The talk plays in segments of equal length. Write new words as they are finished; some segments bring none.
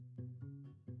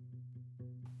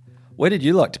Where did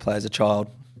you like to play as a child?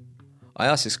 I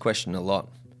ask this question a lot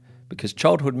because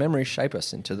childhood memories shape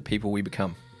us into the people we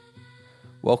become.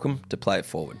 Welcome to Play It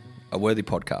Forward, a worthy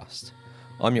podcast.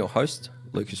 I'm your host,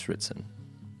 Lucas Ritson.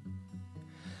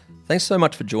 Thanks so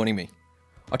much for joining me.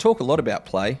 I talk a lot about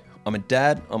play. I'm a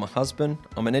dad, I'm a husband,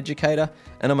 I'm an educator,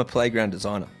 and I'm a playground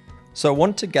designer. So I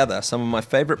want to gather some of my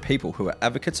favourite people who are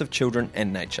advocates of children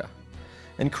and nature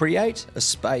and create a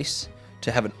space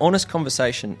to have an honest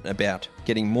conversation about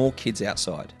getting more kids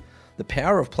outside. The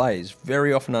power of play is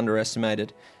very often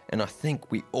underestimated, and I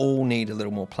think we all need a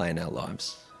little more play in our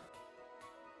lives.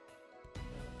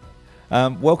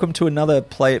 Welcome to another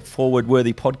Play It Forward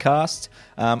worthy podcast.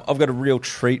 I've got a real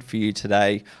treat for you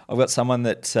today. I've got someone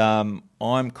that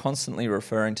I'm constantly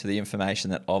referring to the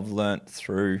information that I've learnt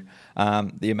through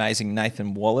the amazing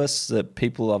Nathan Wallace. The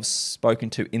people I've spoken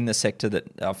to in the sector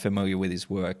that are familiar with his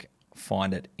work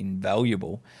find it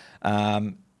invaluable.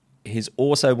 He's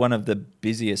also one of the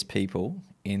busiest people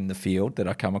in the field that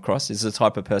I come across. He's the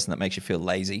type of person that makes you feel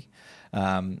lazy.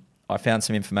 I found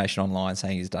some information online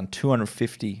saying he's done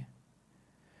 250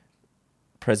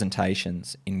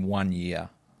 presentations in 1 year,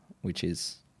 which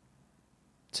is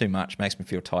too much. Makes me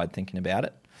feel tired thinking about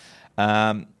it.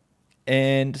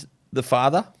 And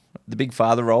the big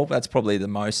father role, that's probably the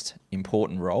most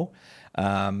important role.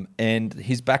 And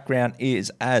his background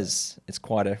is it's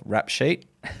quite a rap sheet,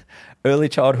 early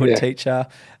childhood teacher,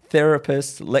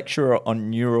 therapist, lecturer on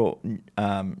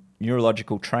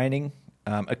neurological training,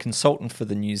 a consultant for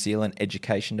the New Zealand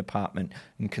Education Department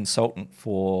and consultant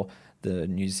for the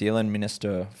New Zealand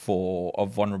Minister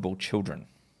of Vulnerable Children.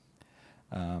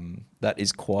 That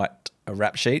is quite a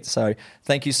rap sheet. So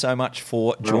thank you so much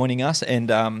for joining us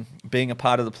and being a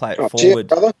part of the Play It Forward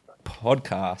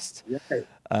podcast.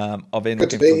 Yeah. I've been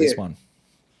looking for this one.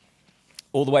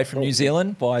 All the way from New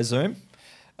Zealand via Zoom.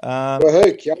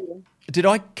 Did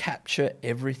I capture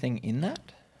everything in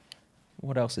that?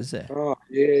 What else is there? Oh,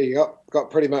 yeah, you got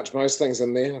pretty much most things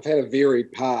in there. I've had a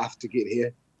varied path to get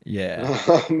here.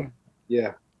 Yeah.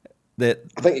 Yeah. I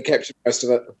think you captured most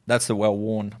of it. That's the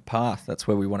well-worn path. That's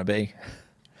where we want to be.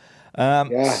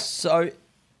 So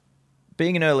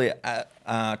being an early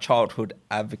childhood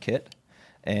advocate,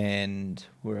 and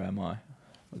where am I?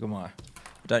 Look at my...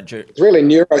 It's really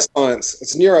neuroscience.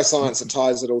 It's neuroscience that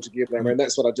ties it all together. I mean,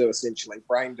 that's what I do essentially,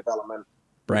 brain development.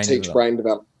 Brain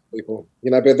development to people.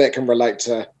 But that can relate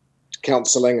to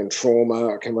counselling and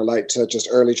trauma. It can relate to just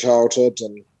early childhood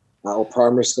and or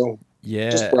primary school. Yeah.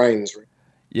 Just brains.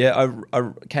 Yeah,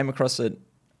 I came across a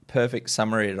perfect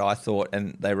summary that I thought,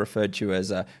 and they referred to you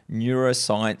as a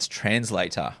neuroscience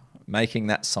translator, making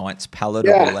that science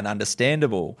palatable and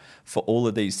understandable for all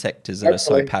of these sectors that are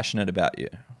so passionate about you.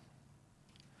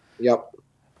 Yep.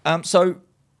 So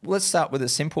let's start with a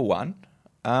simple one.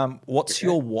 What's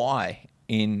your why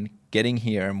in getting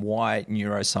here, and why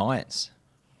neuroscience?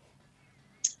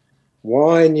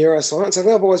 Why neuroscience? I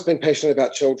think I've always been passionate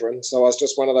about children, so I was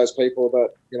just one of those people that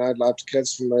loved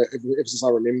kids from ever since I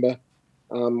remember.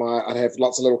 I'd have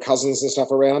lots of little cousins and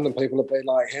stuff around, and people would be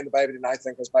like, "Hand the baby to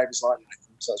Nathan because baby's like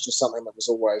Nathan." So it's just something that was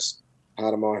always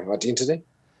part of my identity.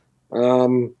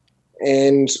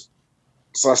 And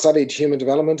so I studied human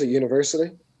development at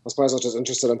university. I suppose I was just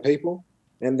interested in people,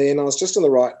 and then I was just in the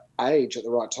right age at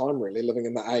the right time, really living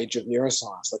in the age of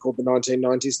neuroscience. They called the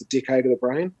 1990s the decade of the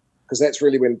brain, because that's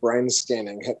really when brain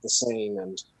scanning hit the scene.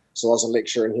 And so I was a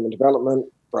lecturer in human development.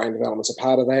 Brain development's a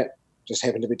part of that. Just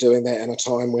happened to be doing that in a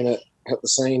time when it hit the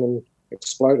scene and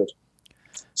exploded.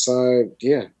 So,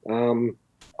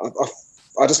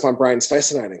 I just find brains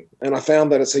fascinating. And I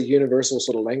found that it's a universal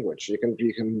sort of language. You can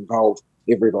involve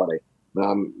everybody,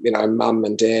 mum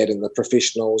and dad and the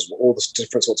professionals, all the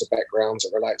different sorts of backgrounds.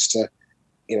 It relates to,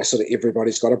 sort of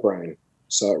everybody's got a brain.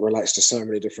 So it relates to so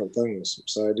many different things.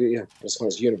 So, I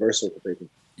suppose it's universal for people.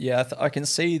 Yeah, I can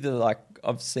see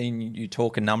I've seen you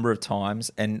talk a number of times,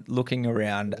 and looking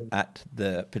around at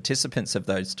the participants of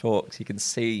those talks, you can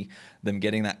see them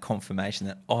getting that confirmation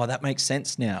that, that makes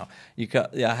sense now.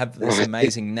 I have this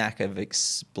amazing knack of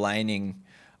explaining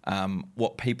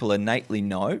what people innately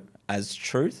know as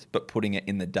truth, but putting it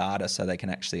in the data so they can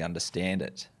actually understand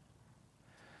it.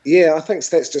 Yeah, I think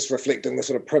that's just reflecting the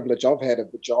sort of privilege I've had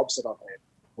of the jobs that I've had.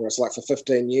 Whereas, for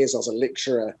 15 years, I was a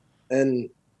lecturer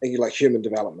in human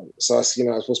development. So,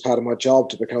 it was part of my job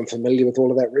to become familiar with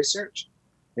all of that research.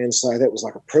 And so that was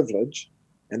like a privilege.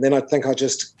 And then I think I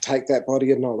just take that body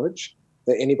of knowledge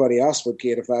that anybody else would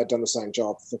get if they had done the same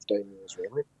job for 15 years,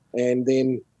 really, and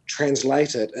then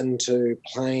translate it into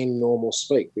plain, normal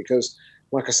speak. Because,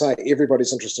 like I say,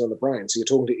 everybody's interested in the brain. So you're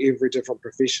talking to every different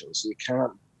profession. So you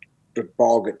can't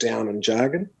bog it down in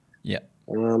jargon. Yeah.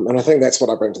 And I think that's what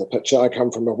I bring to the picture. I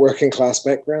come from a working class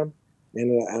background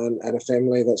and a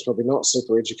family that's probably not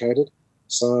super educated.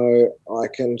 So I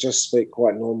can just speak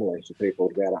quite normally for people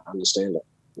to be able to understand it,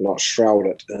 not shroud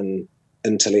it in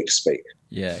intellect speak.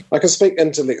 Yeah. I can speak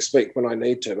intellect speak when I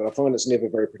need to, but I find it's never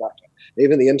very productive.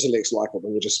 Even the intellects like it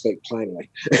when you just speak plainly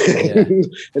and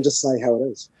just say how it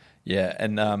is. Yeah,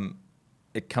 and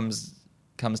it comes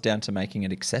down to making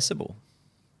it accessible.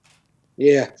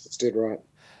 Yeah, it's dead right.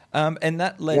 And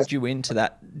that led you into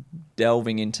that,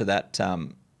 delving into that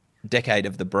decade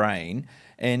of the brain.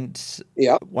 And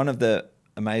one of the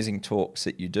amazing talks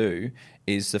that you do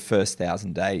is the first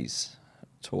 1,000 days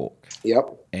talk.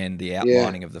 Yep. And the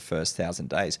outlining of the first 1,000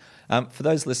 days. For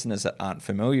those listeners that aren't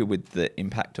familiar with the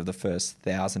impact of the first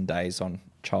 1,000 days on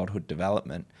childhood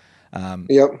development,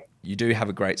 you do have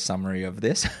a great summary of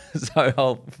this, so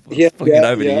I'll fling it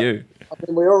over to you. I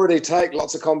mean, we already take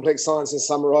lots of complex science and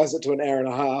summarise it to an hour and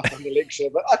a half in the lecture,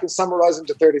 but I can summarise it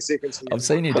into 30 seconds. I've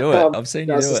seen you do it.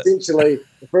 Essentially,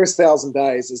 the first 1,000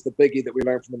 days is the biggie that we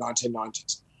learned from the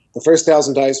 1990s. The first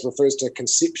 1,000 days refers to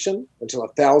conception until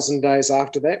 1,000 days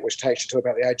after that, which takes you to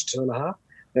about the age of 2.5.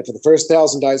 And for the first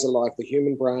 1,000 days of life, the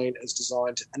human brain is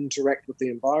designed to interact with the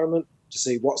environment to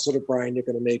see what sort of brain you're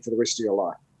going to need for the rest of your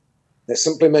life. That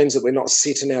simply means that we're not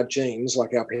set in our genes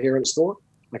like our parents thought.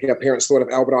 Like our parents thought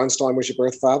if Albert Einstein was your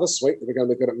birth father, sweet, that we're going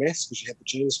to be good at maths because you had the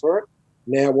genes for it.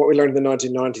 Now, what we learned in the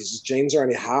 1990s is genes are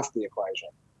only half the equation.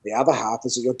 The other half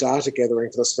is that your data gathering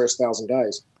for this first 1,000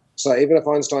 days. So even if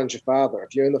Einstein's your father,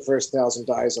 if you in the first 1,000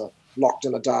 days are locked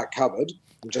in a dark cupboard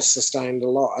and just sustained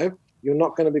alive, you're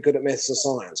not going to be good at maths or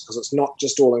science because it's not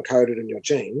just all encoded in your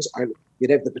genes. You'd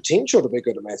have the potential to be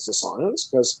good at maths or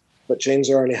science, but genes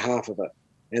are only half of it.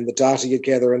 And the data you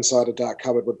gather inside a dark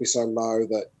cupboard would be so low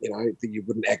that that you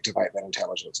wouldn't activate that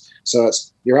intelligence. So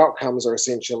your outcomes are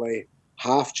essentially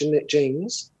half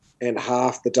genes and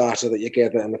half the data that you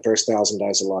gather in the first 1,000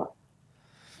 days of life.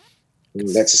 And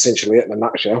that's essentially it in a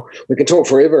nutshell. We can talk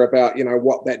forever about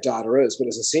what that data is, but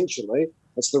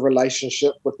it's the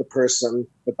relationship with the person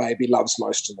the baby loves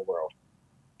most in the world.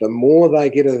 The more they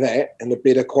get of that and the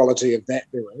better quality of that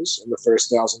there is in the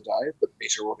first 1,000 days, the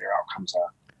better all their outcomes are.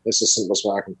 That's the simplest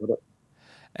way I can put it.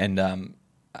 And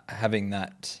having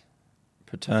that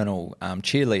paternal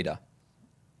cheerleader,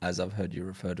 as I've heard you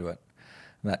refer to it,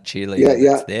 that cheerleader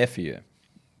that's there for you.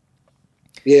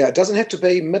 Yeah, it doesn't have to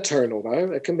be maternal,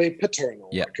 though. It can be paternal.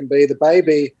 Yeah. It can be the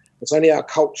baby. It's only our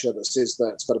culture that says that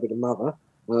it's got to be the mother.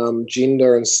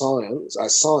 Gender and science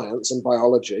and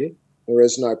biology, there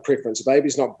is no preference. A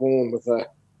baby's not born with a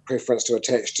preference to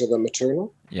attach to the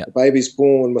maternal. Yeah. The baby's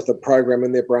born with a program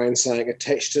in their brain saying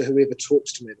attach to whoever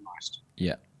talks to me the most.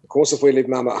 Yeah. Of course, if we leave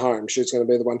mum at home, she's going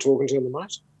to be the one talking to him the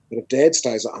most. But if dad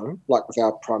stays at home, like with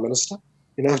our Prime Minister,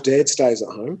 if dad stays at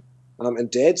home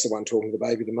and dad's the one talking to the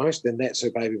baby the most, then that's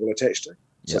who baby will attach to.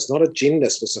 So it's not a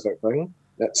gender-specific thing.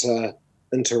 That's a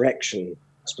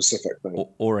interaction-specific thing.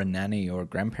 Or a nanny or a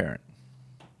grandparent.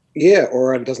 Yeah,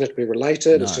 or it doesn't have to be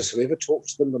related. No. It's just whoever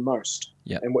talks to them the most.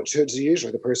 Yeah. And which is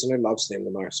usually the person who loves them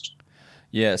the most.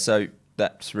 Yeah, so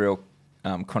that's real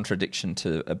contradiction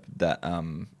to that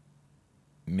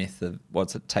myth of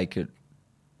what's it take a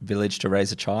village to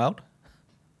raise a child?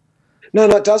 No,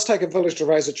 it does take a village to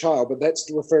raise a child, but that's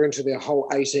referring to their whole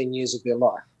 18 years of their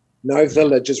life. No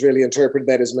village has really interpreted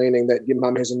that as meaning that your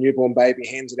mum has a newborn baby,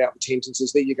 hands it out the tent and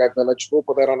says, there you go, village, we'll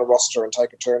put that on a roster and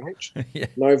take a turn each. Yeah.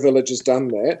 No village has done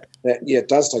that. It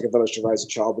does take a village to raise a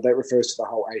child, but that refers to the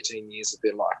whole 18 years of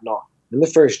their life. Not in the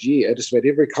first year, just about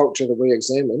every culture that we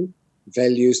examine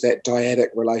values that dyadic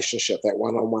relationship, that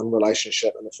one-on-one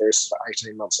relationship in the first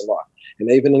 18 months of life. And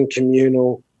even in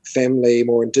communal, family,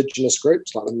 more indigenous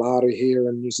groups like the Māori here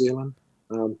in New Zealand,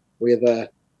 where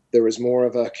there is more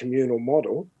of a communal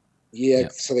model,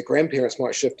 so the grandparents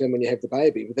might shift in when you have the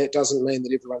baby, but that doesn't mean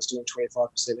that everyone's doing 25%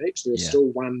 each. There's still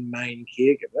one main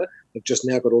caregiver. They've just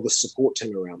now got all the support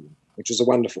team around them, which is a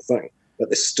wonderful thing. But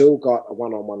they've still got a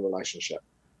one-on-one relationship.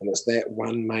 And it's that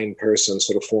one main person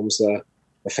sort of forms the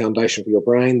foundation for your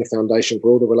brain, the foundation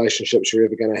for all the relationships you're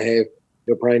ever going to have.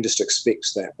 Your brain just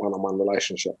expects that one-on-one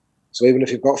relationship. So even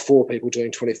if you've got 4 people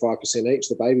doing 25% each,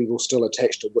 the baby will still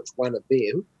attach to which one of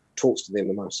them talks to them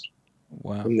the most.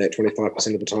 Wow. In that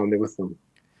 25% of the time they're with them.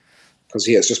 Because,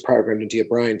 it's just programmed into your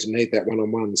brain to need that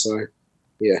one-on-one. So,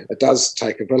 it does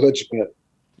take a village, but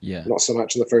not so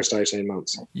much in the first 18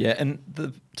 months. Yeah, and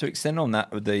to extend on that,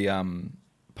 the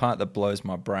part that blows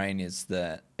my brain is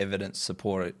the evidence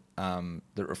support that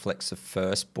reflects the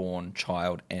firstborn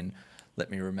child and, let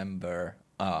me remember,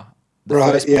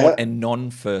 firstborn and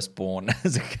non-firstborn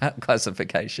as a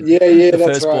classification. The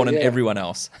firstborn and everyone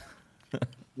else.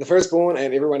 The firstborn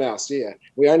and everyone else, yeah.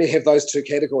 We only have those two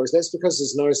categories. That's because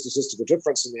there's no statistical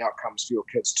difference in the outcomes for your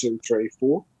kids 2, 3,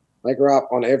 4. They grow up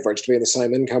on average to be in the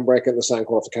same income bracket and the same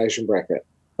qualification bracket.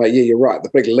 But yeah, you're right. The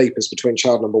big leap is between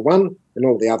child number 1 and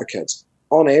all the other kids.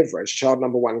 On average, child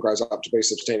number 1 grows up to be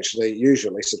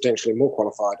usually substantially more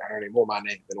qualified and earning more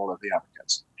money than all of the other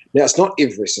kids. Now, it's not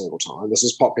every single time. This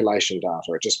is population data.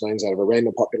 It just means out of a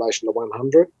random population of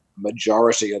 100,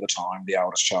 majority of the time, the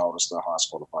eldest child is the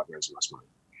highest qualified and earns the most money.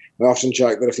 I often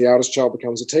joke that if the eldest child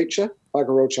becomes a teacher, like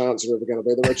a real chance they're ever going to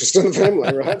be the richest in the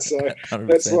family, right? So 100%.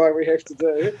 That's why we have to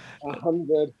do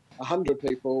 100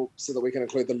 people so that we can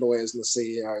include the lawyers and the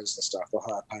CEOs and stuff, the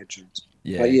higher paid jobs.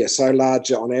 Yeah. But yeah, so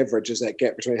large on average is that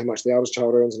gap between how much the eldest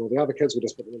child earns and all the other kids. We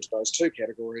just put them into those two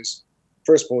categories,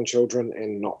 firstborn children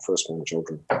and not firstborn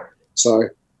children. So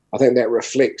I think that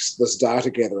reflects this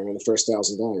data gathering in the first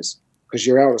 1,000 days. Because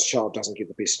your eldest child doesn't get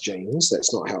the best genes.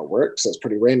 That's not how it works. That's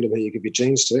pretty random who you give your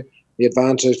genes to. The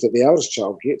advantage that the eldest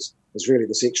child gets is really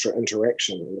this extra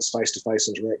interaction and this face-to-face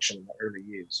interaction in the early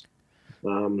years.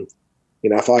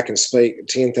 If I can speak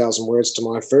 10,000 words to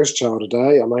my first child a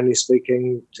day, I'm only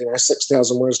speaking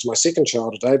 6,000 words to my second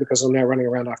child a day because I'm now running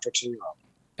around after a 2-year-old.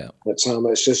 Yeah.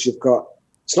 It's just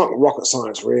it's not rocket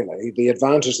science really. The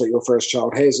advantage that your first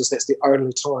child has is that's the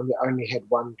only time you only had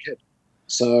one kid.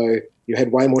 So you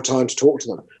had way more time to talk to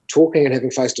them. Talking and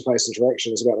having face-to-face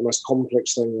interaction is about the most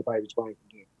complex thing your baby's brain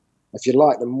can do. If you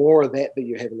like, the more of that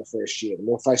you have in the first year, the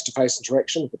more face-to-face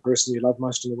interaction with the person you love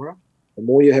most in the world, the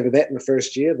more you have of that in the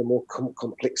first year, the more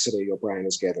complexity your brain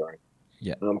is gathering.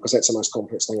 Yeah. Because that's the most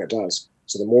complex thing it does.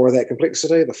 So the more of that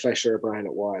complexity, the flashier a brain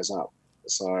it wires up.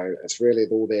 So it's really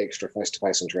all the extra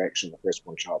face-to-face interaction the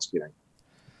firstborn child's getting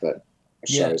that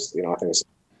shows, I think it's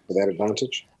that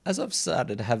advantage. As I've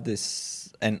started to have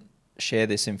this and share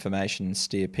this information and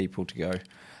steer people to go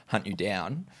hunt you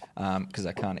down, because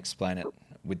I can't explain it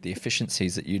with the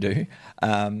efficiencies that you do.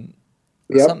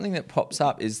 Something that pops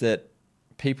up is that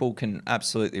people can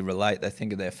absolutely relate. They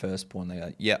think of their firstborn, they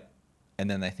go, yep. And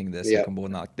then they think of their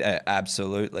secondborn, like,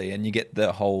 absolutely. And you get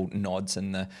the whole nods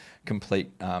and the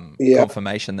complete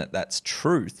confirmation that that's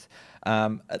truth.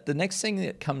 The next thing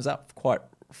that comes up quite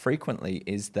frequently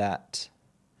is that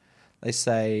they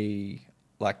say,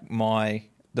 like,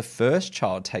 the first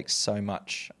child takes so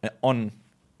much on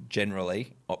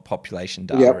generally population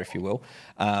data, if you will.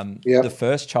 The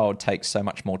first child takes so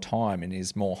much more time and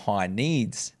is more high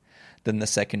needs than the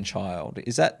second child.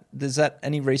 Is that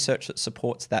any research that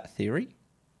supports that theory?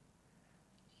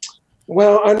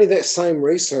 Well, only that same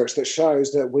research that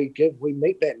shows that we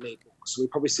meet that need. So we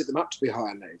probably set them up to be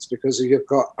higher needs because you've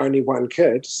got only one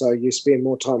kid, so you spend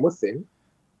more time with them.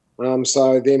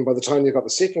 So then by the time you've got the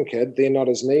second kid, they're not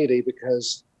as needy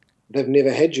because they've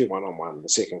never had you one-on-one, the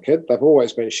second kid. They've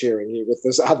always been sharing you with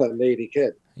this other needy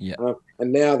kid. Yeah.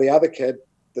 And now the other kid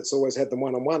that's always had them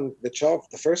one-on-one,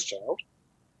 the first child,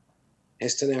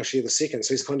 has to now share the second.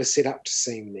 So he's kind of set up to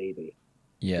seem needy.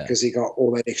 Yeah. Because he got all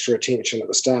that extra attention at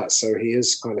the start. So he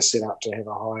is kind of set up to have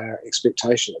a higher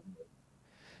expectation of him.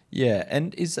 Yeah.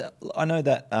 And I know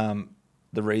that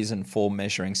the reason for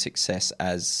measuring success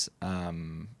as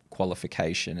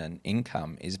qualification and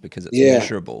income is because it's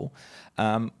measurable.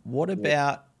 What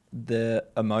about the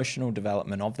emotional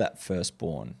development of that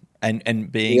firstborn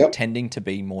and being tending to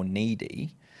be more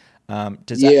needy?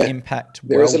 Does that impact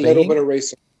well-being? There is a little bit of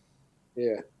research.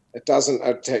 Yeah, it doesn't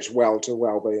attach well to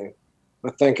well-being.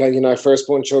 I think,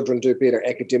 firstborn children do better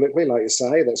academically, like you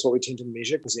say. That's what we tend to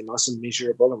measure because they're nice and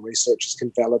measurable and researchers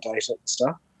can validate it and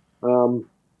stuff.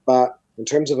 But in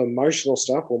terms of emotional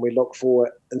stuff, when we look for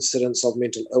incidents of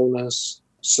mental illness,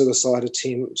 suicide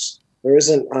attempts, there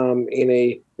isn't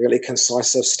any really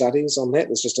concisive studies on that.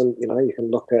 There's just, you can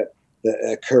look at the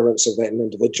occurrence of that in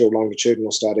individual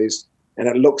longitudinal studies, and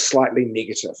it looks slightly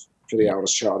negative for the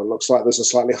eldest child. It looks like there's a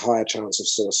slightly higher chance of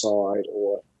suicide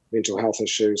or mental health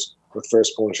issues with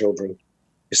firstborn children.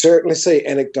 You certainly see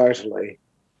anecdotally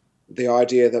the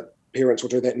idea that parents will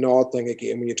do that nod thing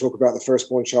again when you talk about the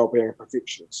firstborn child being a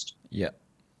perfectionist. Yeah.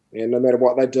 And no matter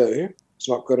what they do, it's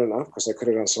not good enough because they could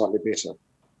have done slightly better.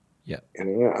 Yeah.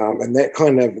 And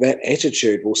that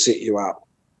attitude will set you up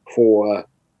for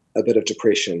a bit of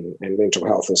depression and mental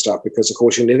health and stuff because, of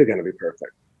course, you're never going to be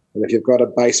perfect. And if you've got a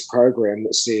base program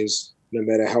that says, no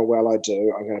matter how well I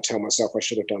do, I'm going to tell myself I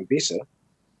should have done better,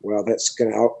 well, that's going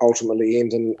to ultimately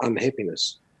end in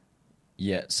unhappiness.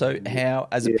 Yeah. So how,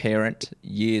 as a parent,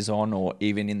 years on or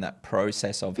even in that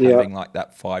process of having like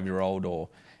that 5-year-old or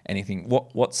anything,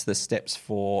 what's the steps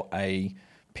for a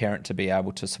parent to be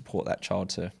able to support that child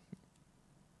to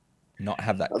not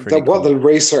have that critical... What the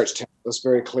research tells us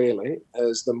very clearly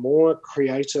is the more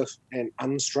creative and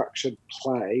unstructured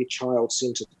play,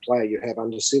 child-centered play you have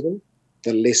under 7,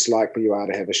 the less likely you are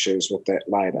to have issues with that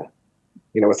later.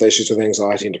 With issues with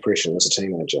anxiety and depression as a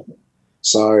teenager.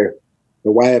 So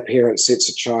the way a parent sets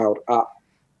a child up,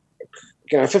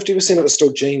 50% of it's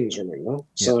still genes, remember?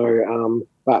 Yeah. So,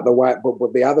 but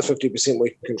the other 50% we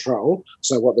can control.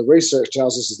 So what the research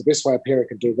tells us is the best way a parent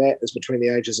can do that is between the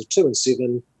ages of 2 and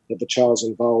 7, that the child's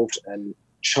involved in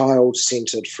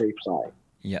child-centered free play.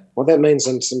 Yeah. What that means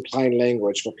in some plain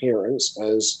language for parents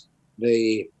is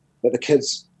that the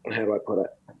kids, how do I put it?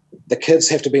 The kids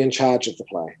have to be in charge of the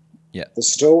play. Yeah.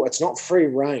 It's not free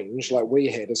range like we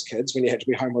had as kids when you had to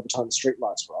be home all the time the street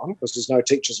lights were on, because there's no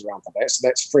teachers around for that. So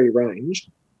that's free range.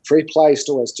 Free play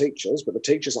still has teachers, but the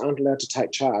teachers aren't allowed to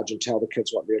take charge and tell the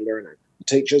kids what they're learning. The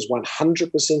teachers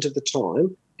 100% of the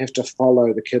time have to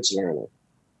follow the kids' learning.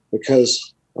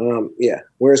 Because,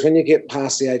 whereas when you get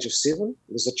past the age of 7,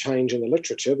 there's a change in the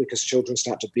literature because children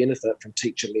start to benefit from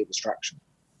teacher-led instruction.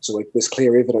 So there's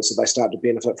clear evidence that they start to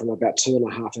benefit from about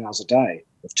 2.5 hours a day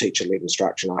of teacher-led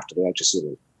instruction after the age of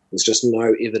 7. There's just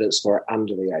no evidence for it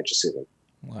under the age of 7.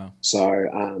 Wow.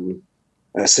 So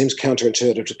it seems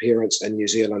counterintuitive to parents in New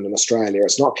Zealand and Australia.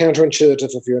 It's not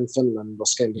counterintuitive if you're in Finland or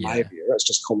Scandinavia. Yeah. It's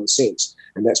just common sense.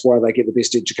 And that's why they get the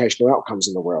best educational outcomes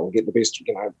in the world and get the best,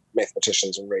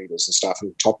 mathematicians and readers and stuff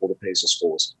and top all the PISA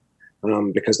scores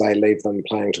because they leave them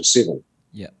playing till 7.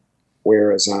 Yeah.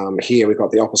 Whereas here we've got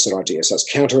the opposite idea. So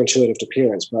it's counterintuitive to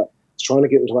parents, but it's trying to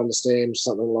get them to understand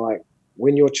something like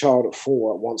when your child at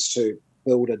 4 wants to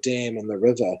build a dam in the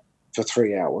river for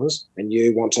 3 hours and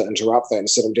you want to interrupt that and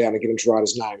sit him down and get him to write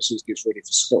his name so he gets ready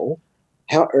for school,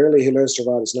 how early he learns to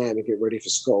write his name and get ready for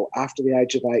school, after the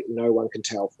age of 8, no one can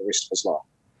tell for the rest of his life.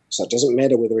 So it doesn't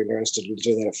matter whether he learns to do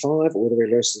that at 5 or whether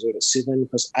he learns to do it at 7,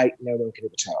 because 8, no one can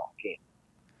ever tell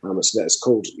again. So that's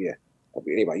called,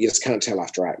 Anyway, you just can't tell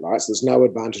after 8, right? So there's no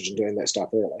advantage in doing that stuff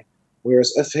early.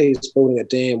 Whereas if he's building a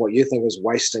dam, what you think is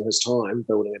wasting his time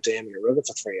building a dam in a river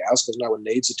for 3 hours because no one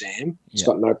needs a dam, it's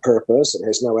got no purpose, it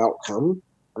has no outcome,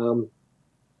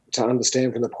 to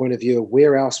understand from the point of view of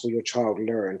where else will your child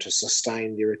learn to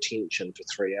sustain their attention for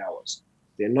 3 hours?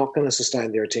 They're not going to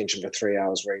sustain their attention for 3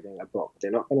 hours reading a book.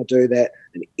 They're not going to do that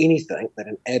in anything that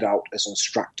an adult is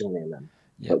instructing them in.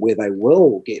 But where they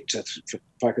will get to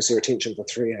focus their attention for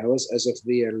 3 hours is if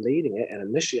they're leading it and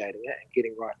initiating it and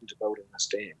getting right into building this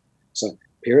dam. So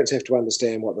parents have to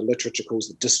understand what the literature calls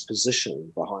the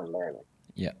disposition behind learning.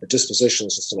 Yeah. The disposition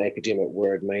is just an academic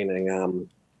word meaning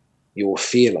your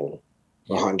feeling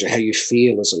behind how you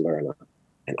feel as a learner.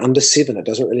 And under 7, it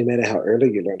doesn't really matter how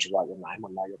early you learn to write your name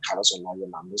or know your colours or know your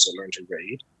numbers or learn to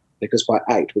read, because by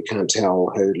 8 we can't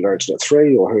tell who learned it at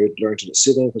 3 or who learned it at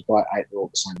 7, because by 8 they're all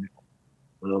the same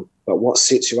level. But what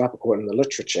sets you up, according to the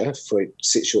literature,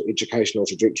 sets your educational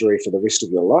trajectory for the rest of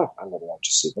your life under the age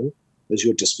of 7 is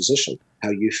your disposition, how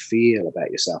you feel about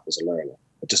yourself as a learner,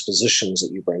 the dispositions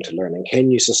that you bring to learning.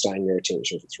 Can you sustain your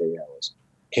attention for 3 hours?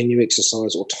 Can you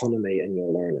exercise autonomy in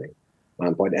your learning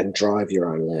and drive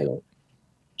your own learning?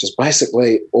 Just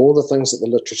basically all the things that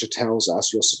the literature tells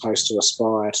us you're supposed to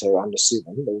aspire to under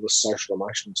 7, all the social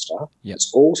emotional stuff,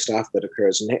 It's all stuff that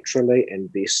occurs naturally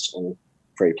and best in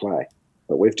free play.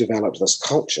 But we've developed this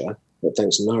culture that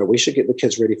thinks, no, we should get the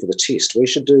kids ready for the test. We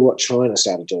should do what China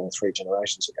started doing 3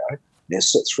 generations ago. Now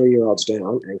sit 3-year-olds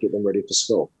down and get them ready for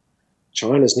school.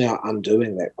 China's now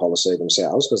undoing that policy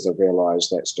themselves because they've realised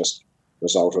that's just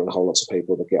resulted in a whole lot of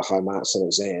people that get high marks in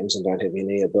exams and don't have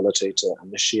any ability to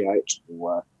initiate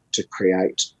or to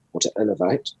create or to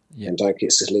innovate and don't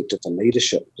get selected for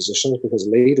leadership positions, because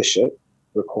leadership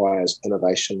requires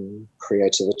innovation,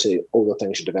 creativity, all the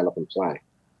things you develop and play.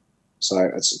 So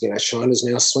it's China's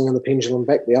now swinging the pendulum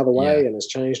back the other way and has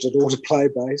changed it all to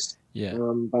play-based. Yeah.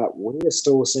 But we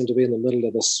still seem to be in the middle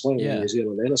of this swing in New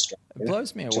Zealand and Australia. It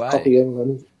blows me away. To copy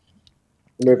England,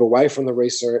 move away from the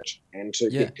research and to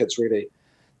get kids ready.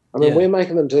 I mean, we're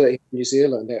making them do it in New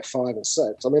Zealand at 5 and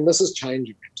 6. I mean, this is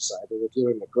changing, I have to say. We're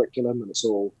reviewing the curriculum and it's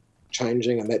all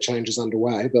changing and that change is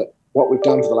underway. But what we've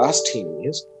done for the last 10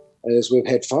 years is we've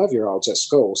had 5-year-olds at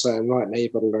school saying, right, now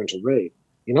you've got to learn to read.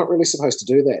 You're not really supposed to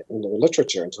do that in the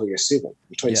literature until you're 7,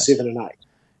 between 7 and 8.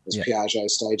 There's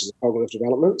Piaget's stages of cognitive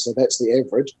development, so that's the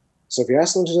average. So if you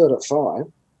ask them to do it at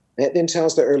 5, that then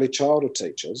tells the early childhood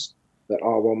teachers that,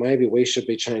 maybe we should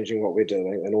be changing what we're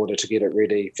doing in order to get it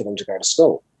ready for them to go to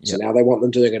school. So now they want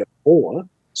them doing it at 4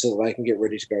 so that they can get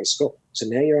ready to go to school. So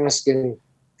now you're asking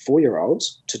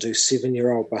 4-year-olds to do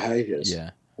 7-year-old behaviours.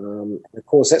 Yeah. Of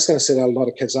course, that's going to set a lot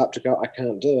of kids up to go, I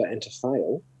can't do it, and to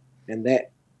fail. And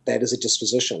that is a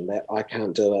disposition that I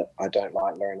can't do it, I don't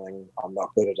like learning, I'm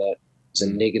not good at it, is a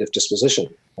negative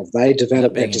disposition. If they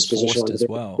develop that disposition as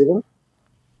well.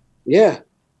 Yeah.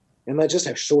 And they just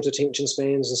have short attention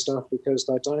spans and stuff because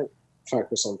they don't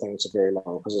focus on things for very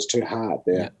long because it's too hard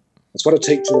there. Yeah. It's what a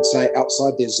teacher would say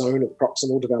outside their zone of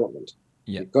proximal development.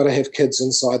 Yeah. You've got to have kids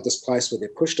inside this place where they're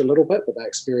pushed a little bit, but they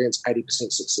experience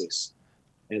 80% success.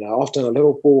 And often a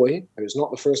little boy who's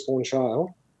not the firstborn child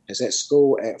is at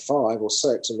school at 5 or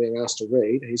 6 and being asked to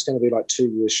read, he's going to be like 2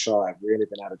 years shy of really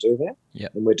being able to do that.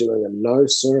 Yep. And we're doing him no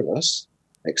service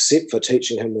except for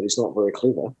teaching him that he's not very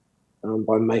clever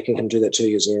by making him do that 2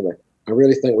 years early. I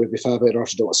really think we'd be far better off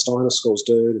to do what Steiner schools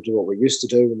do, to do what we used to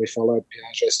do when we followed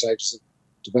Piaget stages of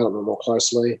development more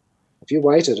closely. If you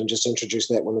waited and just introduced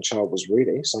that when the child was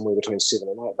ready, somewhere between 7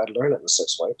 and 8, they'd learn it in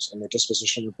 6 weeks, and their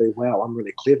disposition would be, wow, I'm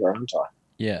really clever, aren't I?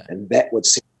 Yeah. And that would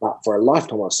set them up for a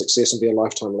lifetime of success and be a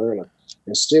lifetime learner.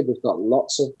 Instead, we've got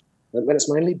lots of, and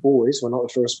it's mainly boys, we're not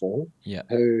the firstborn,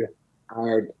 who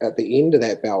are at the end of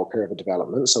that bell curve of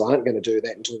development, so aren't going to do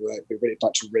that until they're ready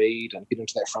to read and get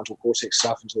into that frontal cortex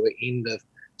stuff until the end of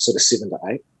sort of 7 to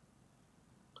 8.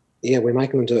 Yeah, we're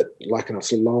making them do it like in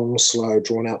a long, slow,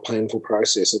 drawn-out, painful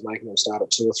process of making them start at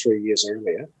 2 or 3 years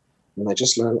earlier, and they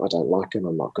just learn, I don't like it,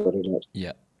 I'm not good at it.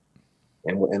 Yeah.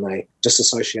 And they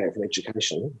disassociate from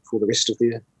education for the rest of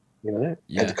their,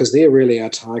 because they're really our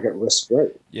target risk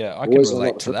group. Yeah, I can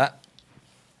relate to that.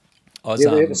 I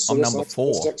was, I'm number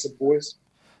 4. Boys.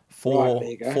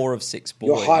 Four of 6 boys.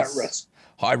 You're high risk.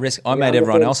 High risk. I made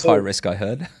everyone else high risk, I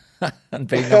heard. And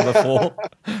being number 4,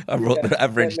 I brought the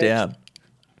average down.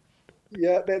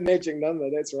 Yeah, that magic number,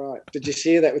 that's right. Did you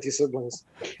share that with your siblings?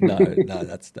 No,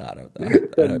 that's not. I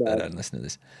hope they don't listen to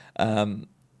this.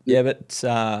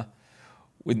 But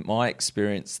with my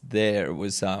experience there, it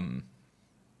was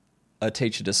a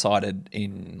teacher decided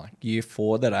in like year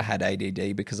 4 that I had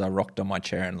ADD because I rocked on my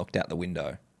chair and looked out the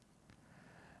window.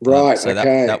 Right, so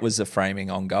okay. that was the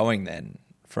framing ongoing then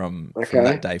from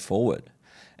that day forward.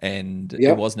 And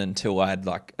it wasn't until I had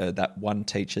like that one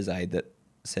teacher's aide that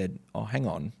said, oh, hang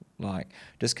on, like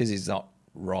just because he's not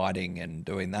writing and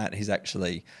doing that, he's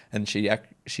actually, and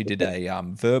she did a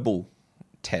verbal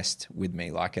test with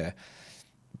me, like a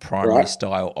primary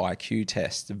style IQ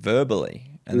test verbally.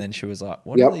 And then she was like,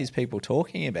 what are these people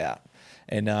talking about?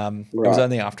 And it was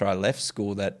only after I left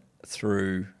school that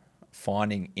through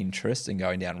finding interest and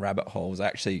going down rabbit holes, I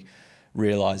actually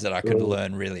realised that I could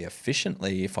learn really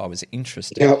efficiently if I was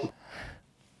interested. Yep.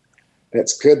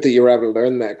 It's good that you're able to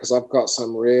learn that, because I've got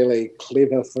some really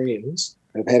clever friends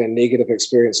who've had a negative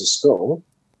experience at school,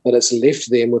 but it's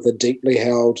left them with a deeply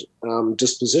held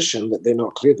disposition that they're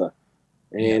not clever.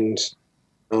 And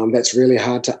that's really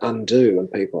hard to undo in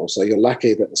people. So you're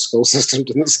lucky that the school system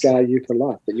didn't scar you for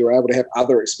life, that you were able to have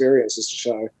other experiences to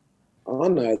show, oh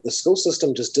no, the school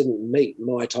system just didn't meet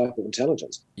my type of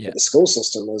intelligence. Yeah. But the school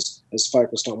system is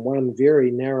focused on one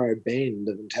very narrow band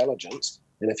of intelligence.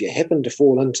 And if you happen to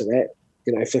fall into that,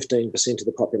 15% of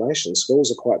the population,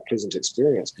 schools are quite a pleasant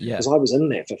experience. Because I was in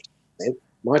that 50%.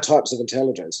 My types of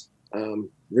intelligence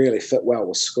really fit well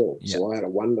with school. Yeah. So I had a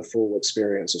wonderful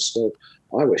experience of school.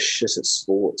 I was shit at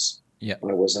sports. Yeah.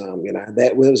 I was,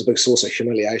 that was a big source of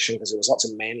humiliation because there was lots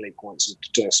of manly points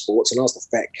to doing sports, and I was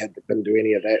the fat kid that couldn't do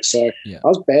any of that. So I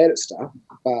was bad at stuff,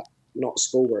 but not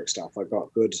schoolwork stuff. I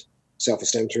got good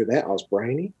self-esteem through that. I was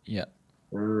brainy. Yeah.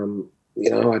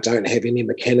 I don't have any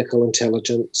mechanical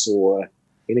intelligence or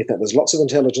anything. There's lots of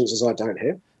intelligences I don't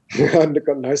have. I've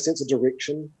got no sense of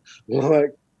direction,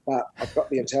 but I've got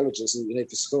the intelligence that you need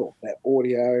for school. That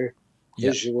audio,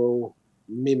 visual,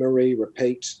 memory,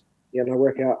 repeat. I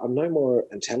work out I'm no more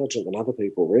intelligent than other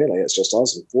people, really. It's just I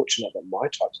was unfortunate that my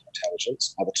types of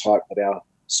intelligence are the type that our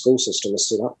school system is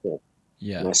set up for.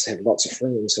 Yeah. And I have lots of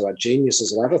friends who are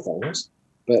geniuses at other things,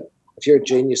 but if you're a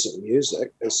genius at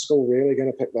music, is school really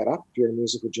going to pick that up? If you're a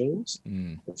musical genius,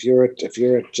 if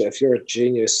you're a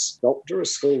genius sculptor,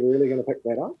 is school really going to pick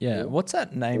that up? Yeah. What's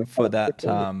that name for that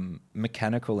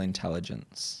mechanical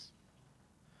intelligence?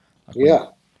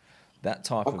 That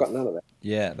type. I've got none of that.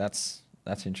 Yeah, that's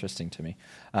interesting to me.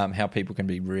 How people can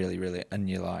be really, really, and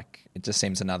you're like, it just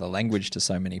seems another language to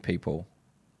so many people.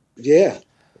 Yeah,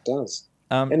 it does.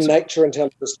 And nature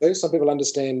intelligence too. Some people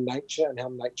understand nature and how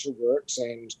nature works,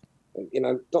 and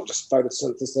not just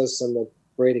photosynthesis and the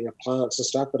breeding of plants and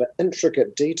stuff, but an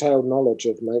intricate, detailed knowledge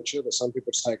of nature that some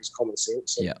people just take as common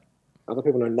sense. And other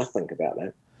people know nothing about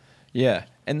that. Yeah,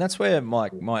 and that's where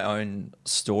my own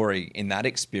story in that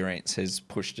experience has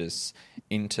pushed us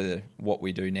into what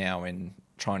we do now in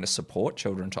trying to support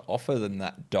children, to offer them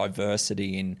that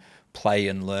diversity in play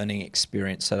and learning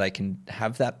experience so they can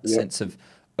have that sense of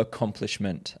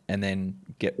accomplishment and then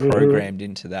get programmed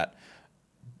into that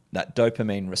that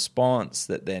dopamine response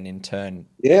that then in turn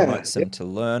promotes them to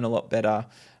learn a lot better.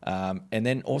 And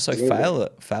then also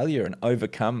failure and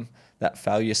overcome that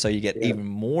failure so you get even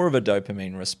more of a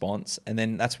dopamine response. And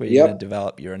then that's where you're going to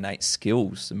develop your innate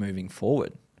skills moving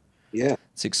forward. Yeah.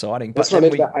 It's exciting. That's what I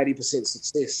meant about 80%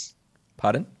 success.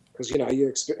 Pardon?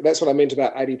 Because, that's what I meant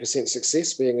about 80%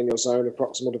 success being in your zone of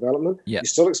proximal development. Yeah. You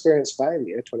still experience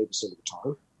failure 20% of the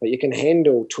time, but you can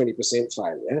handle 20%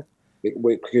 failure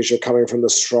because you're coming from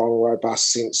this strong,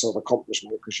 robust sense of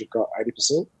accomplishment because you've got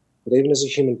 80%. But even as a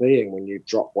human being, when you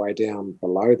drop way down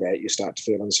below that, you start to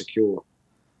feel insecure.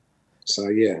 So,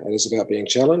 it is about being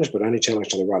challenged, but only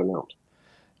challenged to the right amount.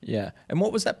 Yeah. And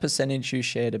what was that percentage you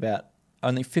shared about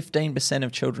only 15%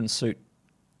 of children suit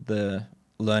the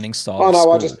learning style? Oh,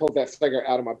 no, I just pulled that figure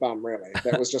out of my bum, really.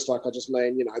 That was just like, I just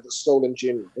mean, the school in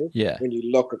general. Yeah. When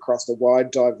you look across the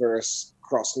wide, diverse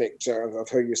cross-sector of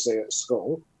who you see at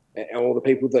school, and all the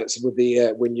people that's with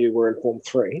when you were in Form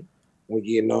 3 or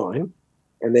Year 9,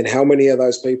 and then how many of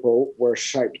those people were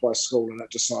shaped by school and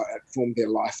it formed their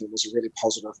life and was a really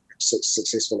positive,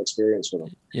 successful experience for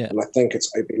them. Yeah. And I think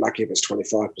it'd be lucky if it's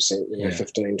 25%,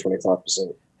 15,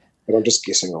 25%. But I'm just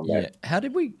guessing on that.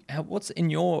 Yeah. What's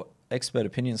in your expert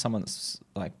opinion, someone that's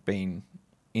like been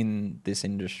in this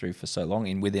industry for so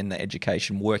long, within the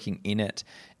education, working in it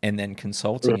and then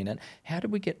consulting in it, how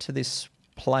did we get to this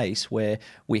place where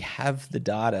we have the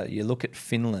data? You look at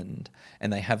Finland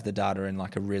and they have the data in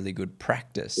like a really good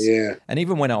practice. Yeah. And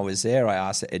even when I was there, I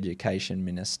asked the education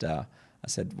minister, I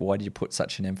said, why do you put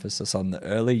such an emphasis on the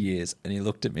early years? And he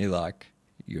looked at me like,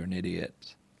 you're an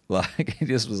idiot. Like, he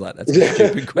just was like, that's a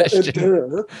stupid question.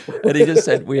 And he just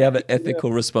said, we have an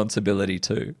ethical responsibility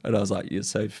too. And I was like, you're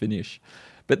so Finnish.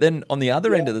 But then on the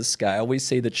other end of the scale, we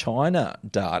see the China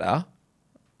data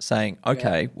saying,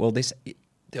 okay, well, the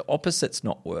opposite's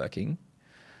not working.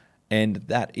 And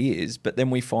that is, but then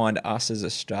we find us as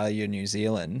Australia, New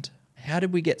Zealand, how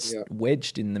did we get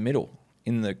wedged in the middle,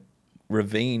 in the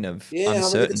ravine of uncertainty? I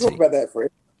mean, we can talk about that for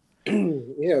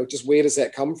it. Just where does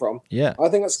that come from? Yeah. I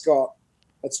think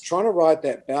it's trying to ride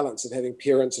that balance of having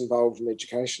parents involved in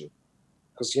education.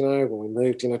 Because, when we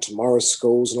moved, tomorrow's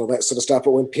schools and all that sort of stuff,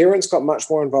 but when parents got much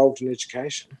more involved in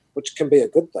education, which can be a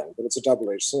good thing, but it's a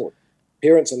double-edged sword.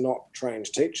 Parents are not trained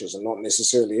teachers and not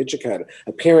necessarily educated.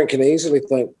 A parent can easily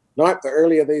think, nope, the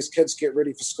earlier these kids get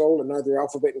ready for school and know their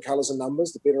alphabet and colours and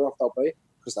numbers, the better off they'll be,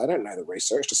 because they don't know the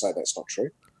research to say that's not true.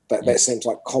 That seems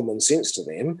like common sense to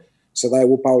them. So they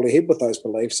will bowl ahead with those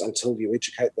beliefs until you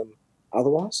educate them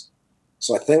otherwise.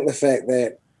 So I think the fact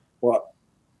that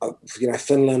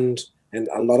Finland and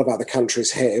a lot of other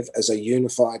countries have as a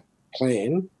unified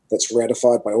plan that's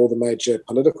ratified by all the major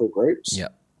political groups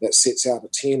that sets out a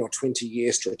 10 or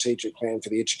 20-year strategic plan for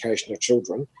the education of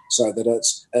children so that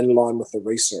it's in line with the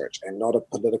research and not a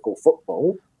political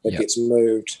football that gets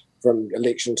moved from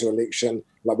election to election.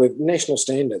 Like with national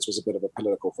standards was a bit of a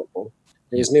political football.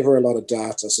 There's never a lot of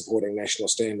data supporting national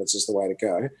standards is the way to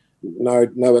go.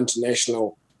 No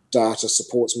international data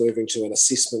supports moving to an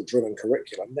assessment-driven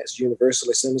curriculum. That's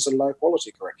universally seen as a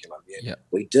low-quality curriculum.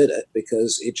 We did it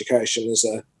because education is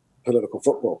a political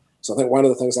football. So I think one of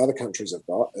the things other countries have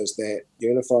got is that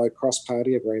unified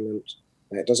cross-party agreement.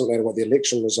 It doesn't matter what the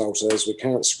election result is. We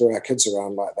can't screw our kids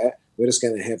around like that. We're just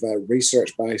going to have a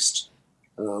research-based,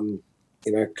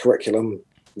 curriculum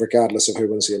regardless of who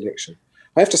wins the election.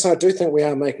 I have to say, I do think we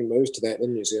are making moves to that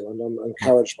in New Zealand. I'm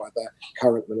encouraged by the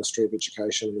current Ministry of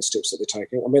Education and the steps that they're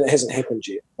taking. I mean, it hasn't happened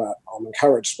yet, but I'm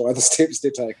encouraged by the steps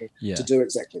they're taking to do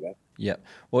exactly that. Yeah.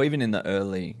 Well, even in the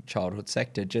early childhood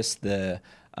sector, just in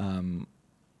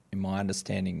my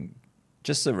understanding,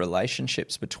 just the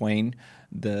relationships between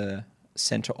the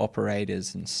centre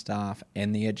operators and staff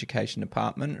and the education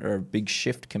department are a big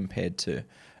shift compared to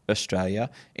Australia.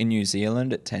 In New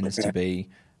Zealand, it tends to be,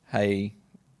 hey,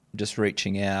 just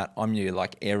reaching out, I'm your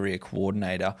area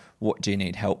coordinator, what do you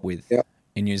need help with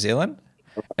in New Zealand?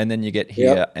 And then you get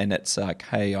here and it's like,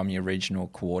 hey, I'm your regional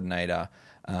coordinator,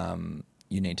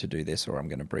 you need to do this or I'm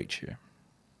going to breach you.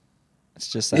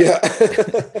 It's just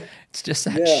that, it's just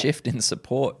that shift in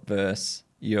support versus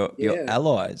your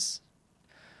allies,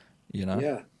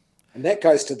 Yeah, and that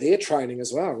goes to their training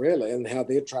as well, really, and how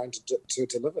they're trained to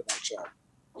deliver that job.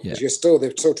 Because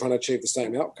they're still trying to achieve the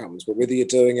same outcomes, but whether you're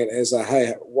doing it as a,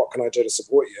 hey, what can I do to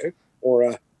support you, or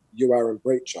a, you are in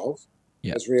breach of,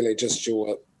 is really just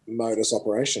your modus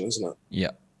operation, isn't it?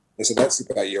 Yeah. And so that's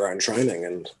about your own training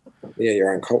and,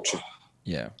 your own culture.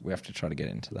 Yeah, we have to try to get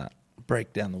into that.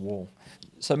 Break down the wall.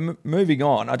 So moving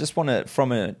on, I just want to,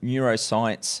 from a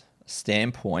neuroscience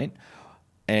standpoint,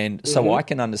 and so I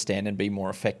can understand and be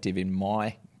more effective in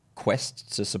my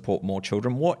quest to support more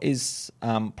children, what is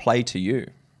play to you?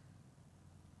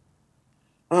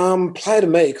 Play to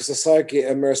me, because I so get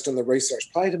immersed in the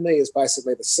research, play to me is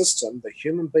basically the system that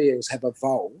human beings have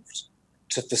evolved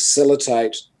to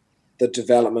facilitate the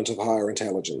development of higher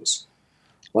intelligence.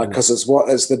 Because it's what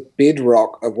is the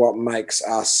bedrock of what makes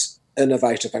us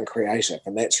innovative and creative.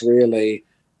 And that's really,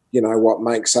 what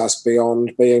makes us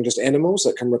beyond being just animals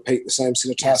that can repeat the same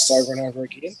set of tasks over and over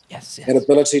again. Yes. That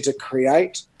ability to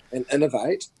create and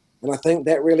innovate. And I think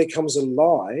that really comes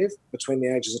alive between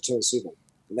the ages of 2 and 7.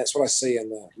 And that's what I see in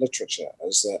the literature,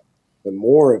 is that the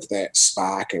more of that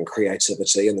spark and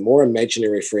creativity and the more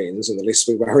imaginary friends and the less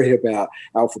we worry about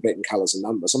alphabet and colours and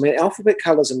numbers. I mean, alphabet,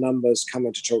 colours and numbers come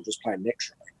into children's play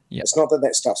naturally. Yep. It's not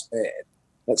that stuff's bad.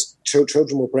 That's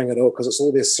children will bring it all because it's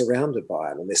all they're surrounded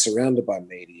by, and they're surrounded by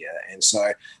media. And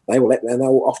so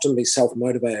they'll often be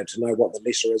self-motivated to know what the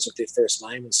letter is of their first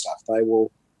name and stuff. They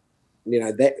will,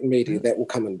 that media, that will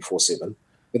come in before 7.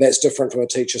 But that's different from a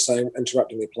teacher saying,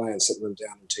 interrupting their play and sitting them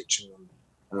down and teaching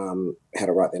them how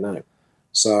to write their name.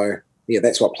 So,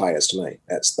 that's what play is to me.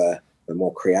 That's the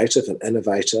more creative and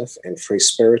innovative and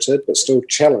free-spirited, but still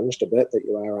challenged a bit that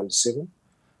you are under 7.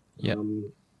 Yeah.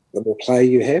 The more play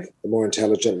you have, the more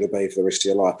intelligent you'll be for the rest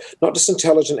of your life. Not just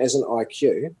intelligent as an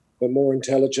IQ, but more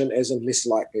intelligent as in less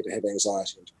likely to have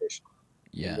anxiety and depression.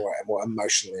 Yeah. And more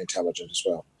emotionally intelligent as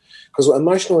well. Because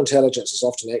emotional intelligence is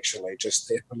often actually just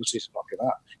the ability to not give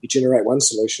up. You generate one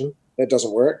solution, that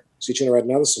doesn't work, so you generate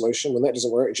another solution. When that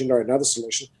doesn't work, you generate another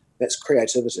solution. That's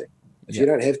creativity. If you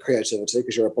don't have creativity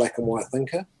because you're a black and white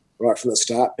thinker, right from the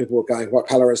start, people are going, what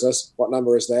colour is this? What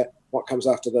number is that? What comes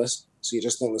after this? So you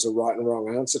just think there's a right and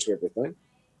wrong answer to everything.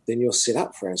 Then you're set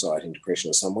up for anxiety and depression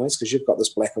in some ways, because you've got this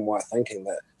black and white thinking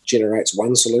that generates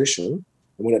one solution.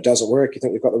 And when it doesn't work, you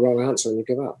think you've got the wrong answer and you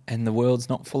give up. And the world's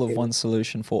not full of one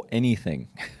solution for anything.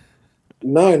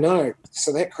 No.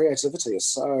 So that creativity is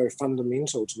so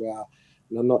fundamental to our,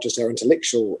 not just our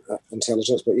intellectual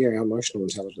intelligence, but our emotional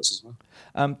intelligence as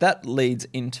well. That leads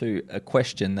into a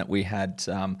question that we had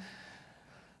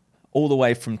all the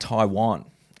way from Taiwan,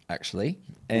 actually.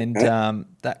 And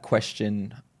that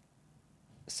question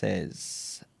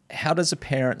says, how does a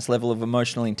parent's level of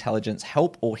emotional intelligence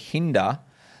help or hinder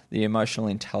the emotional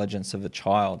intelligence of a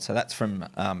child? So that's from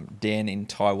Dan in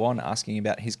Taiwan, asking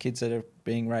about his kids that are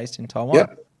being raised in Taiwan.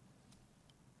 Yep.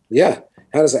 Yeah.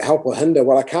 How does it help or hinder?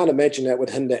 Well, I can't imagine that would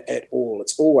hinder at all.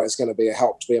 It's always going to be a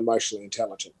help to be emotionally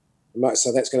intelligent.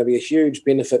 So that's going to be a huge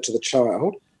benefit to the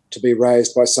child to be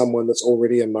raised by someone that's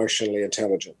already emotionally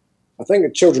intelligent. I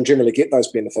think children generally get those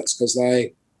benefits because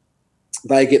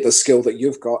they get the skill that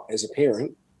you've got as a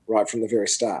parent right from the very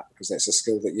start, because that's a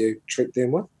skill that you treat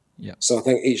them with. Yeah. So I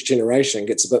think each generation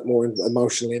gets a bit more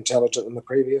emotionally intelligent than the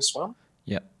previous one.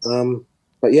 Yeah.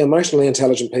 But emotionally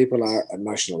intelligent people are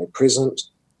emotionally present.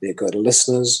 They're good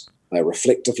listeners. They're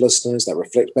reflective listeners. They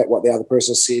reflect back what the other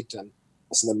person said, and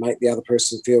so they make the other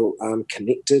person feel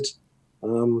connected.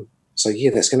 So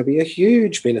that's going to be a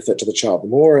huge benefit to the child. The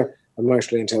more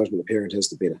emotionally intelligent the parent is,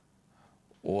 the better.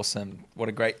 Awesome. What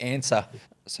a great answer.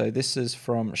 So this is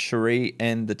from Cherie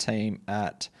and the team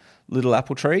at Little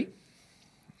Apple Tree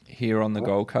here on the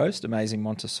Gold Coast, Amazing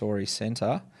Montessori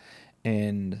Centre.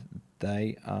 And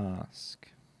they ask,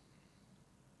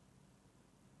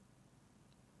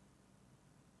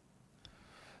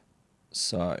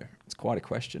 so it's quite a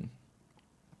question.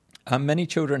 Many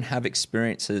children have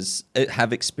experienced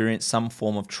some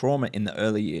form of trauma in the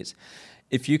early years.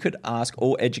 If you could ask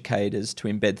all educators to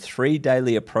embed 3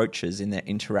 daily approaches in their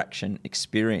interaction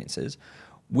experiences,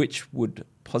 which would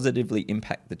positively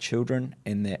impact the children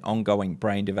and their ongoing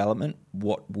brain development,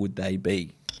 what would they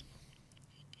be?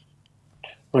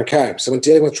 Okay, so when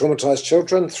dealing with traumatised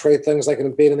children, 3 things they can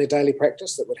embed in their daily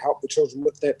practice that would help the children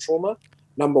with that trauma.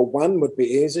 Number 1 would be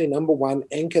easy. Number 1,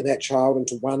 anchor that child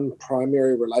into one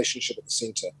primary relationship at the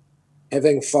centre.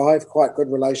 Having 5 quite good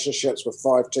relationships with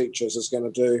 5 teachers is going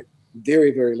to do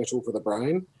very, very little for the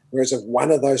brain. Whereas if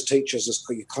one of those teachers is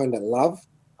you kind of love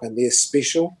and they're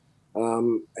special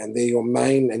and they're your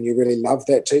main and you really love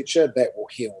that teacher, that will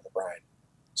heal the brain.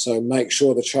 So make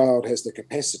sure the child has the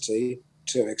capacity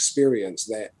to experience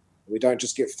that. We don't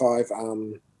just get 5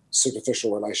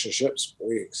 superficial relationships.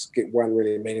 We get one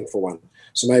really meaningful one.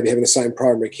 So maybe having the same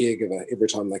primary caregiver every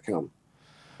time they come.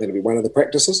 That'd be one of the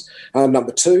practices.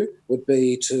 Number 2 would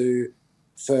be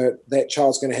for that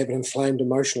child's going to have an inflamed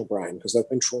emotional brain because they've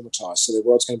been traumatized. So their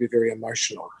world's going to be very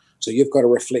emotional. So you've got to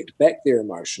reflect back their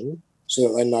emotion so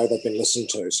that they know they've been listened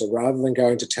to. So rather than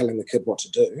going to telling the kid what to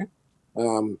do,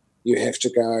 you have to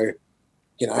go,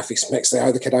 if he smacks the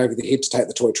other kid over the head to take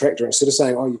the toy tractor, instead of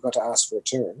saying, you've got to ask for a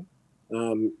turn,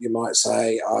 you might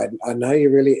say, I know you're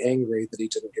really angry that he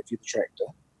didn't give you the tractor.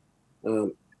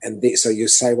 So you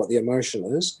say what the emotion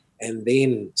is, and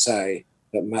then say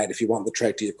that, mate, if you want the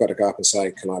tractor, you've got to go up and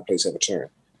say, can I please have a turn?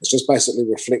 It's just basically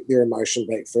reflect their emotion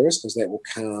back first, because that will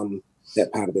calm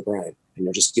that part of their brain, and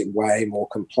you'll just get way more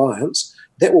compliance.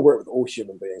 That will work with all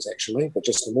human beings, actually, but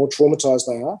just the more traumatized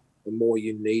they are, the more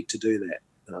you need to do that.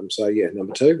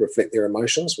 Number 2, reflect their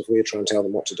emotions before you try and tell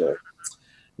them what to do.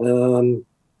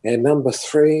 And number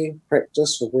 3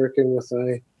 practice for working with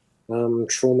a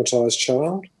traumatized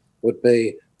child would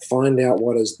be find out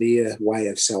what is their way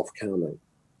of self-calming,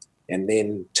 and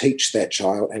then teach that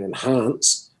child and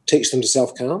teach them to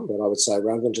self-calm. But I would say,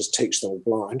 rather than just teach them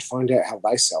blind, find out how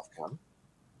they self-calm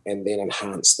and then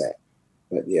enhance that.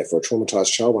 But yeah, for a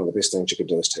traumatized child, one of the best things you could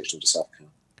do is teach them to self-calm.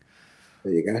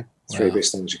 There you go. 3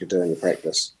 best things you could do in your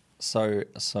practice. So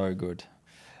good.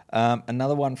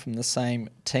 Another one from the same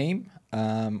team.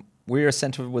 We're a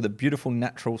centre with a beautiful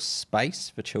natural space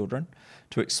for children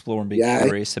to explore and be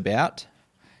curious about.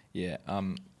 Yeah.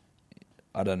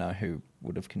 I don't know who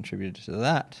would have contributed to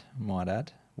that, I might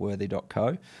add.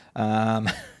 Worthy.co.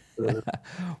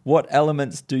 What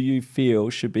elements do you feel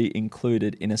should be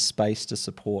included in a space to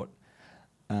support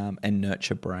and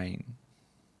nurture brain?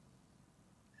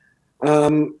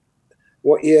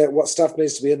 What stuff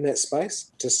needs to be in that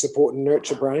space to support and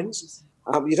nurture brains?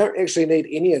 You don't actually need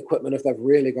any equipment if they've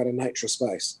really got a nature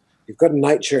space. You've got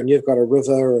nature, and you've got a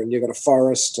river, and you've got a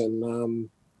forest, and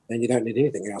you don't need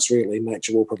anything else, really.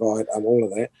 Nature will provide all of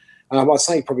that. I'd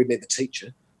say you probably need the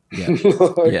teacher in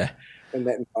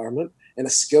that environment, and a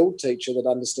skilled teacher that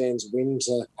understands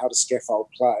how to scaffold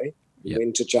play,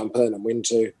 when to jump in and when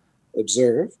to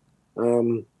observe.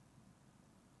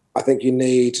 I think you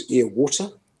need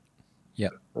water.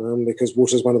 Because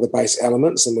water is one of the base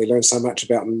elements, and we learn so much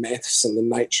about maths and the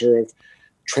nature of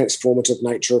transformative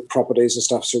nature of properties and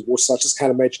stuff through water. So I just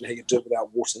can't imagine how you do it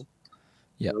without water.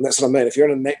 And that's what I mean. If you're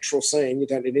in a natural scene, you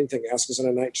don't need anything else, because in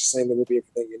a nature scene there will be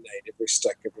everything you need, every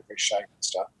stick, every shape and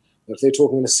stuff. But if they're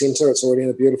talking in a centre, it's already in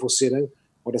a beautiful setting.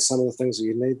 What are some of the things that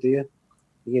you need there?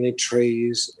 You need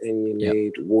trees, and you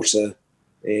need water.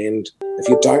 And if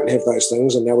you don't have those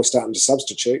things, and now we're starting to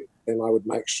substitute, then I would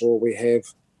make sure we have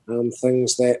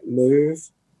things that move,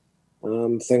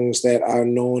 things that are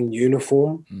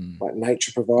non-uniform, like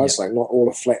nature provides, like not all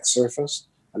a flat surface,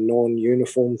 are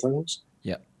non-uniform things.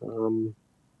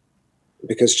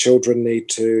 Because children need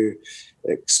to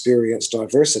experience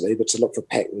diversity, but to look for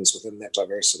patterns within that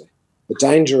diversity. The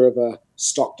danger of a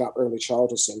stocked-up early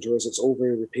childhood centre is it's all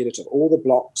very repetitive. All the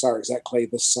blocks are exactly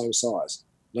the same size.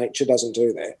 Nature doesn't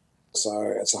do that.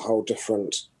 So it's a whole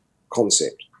different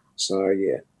concept. So,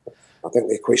 I think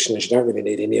the question is, you don't really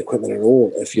need any equipment at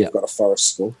all if you've got a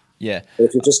forest school. But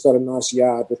if you've just got a nice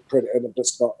yard with and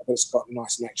it's got a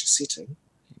nice nature setting,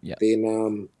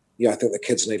 then I think the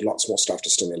kids need lots more stuff to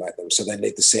stimulate them. So they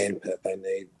need the sand pit, they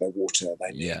need the water,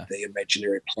 they need the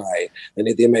imaginary play. They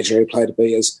need the imaginary play to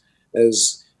be as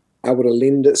able to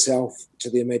lend itself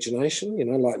to the imagination,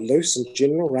 like loose in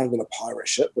general, rather than a pirate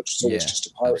ship, which is always just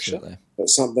a pirate ship. But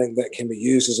something that can be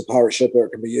used as a pirate ship, or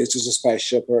it can be used as a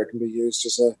spaceship, or it can be used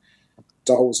as a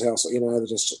doll's house, they're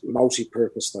just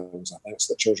multi-purpose things, I think,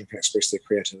 so that children can express their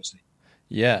creativity.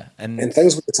 And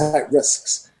things where they take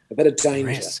risks, a bit of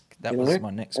danger. That was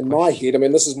my next question. In my head,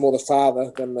 this is more the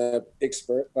father than the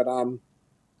expert, but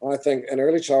I think in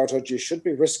early childhood you should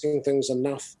be risking things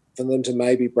enough for them to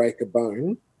maybe break a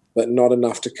bone, but not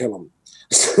enough to kill them.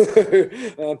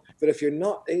 But if you're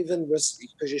not even risking,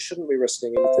 because you shouldn't be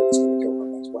risking anything that's going to kill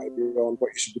them, that's way beyond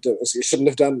what you should be doing, so you shouldn't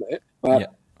have done that. But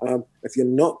if you're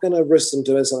not going to risk them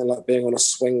doing something like being on a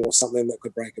swing or something that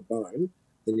could break a bone,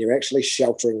 then you're actually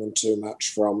sheltering them too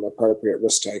much from appropriate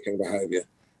risk-taking behaviour.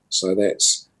 So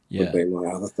that's would be my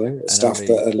other thing. It's stuff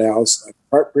that allows an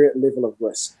appropriate level of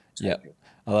risk. I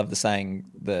love the saying,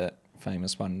 the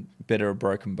famous one, better a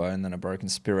broken bone than a broken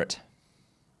spirit.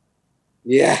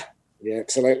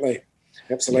 Absolutely.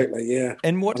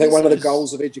 And I think one of the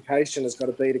goals of education has got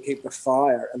to be to keep the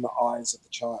fire in the eyes of the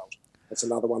child. That's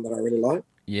another one that I really like.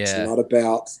 It's not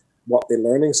about what they're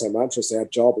learning so much as our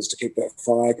job is to keep that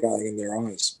fire going in their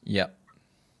eyes.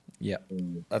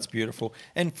 That's beautiful.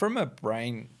 And from a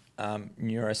brain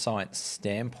neuroscience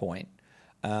standpoint,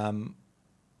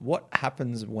 what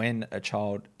happens when a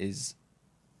child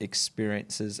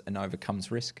experiences and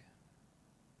overcomes risk?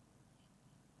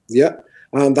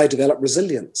 They develop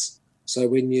resilience. So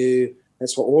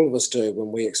that's what all of us do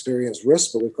when we experience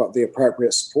risk, but we've got the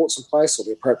appropriate supports in place or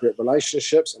the appropriate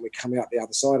relationships, and we come out the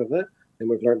other side of it, and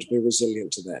we've learned to be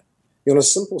resilient to that. On a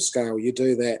simple scale, you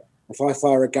do that. If I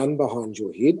fire a gun behind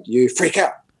your head, you freak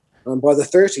out. By the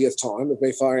 30th time of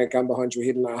me firing a gun behind your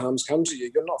head and no harm's come to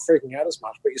you, you're not freaking out as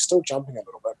much, but you're still jumping a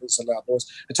little bit. It's a loud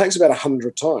noise. It takes about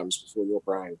 100 times before your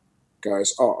brain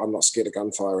goes, oh, I'm not scared of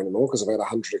gunfire anymore because I've had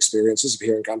 100 experiences of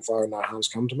hearing gunfire and no harm's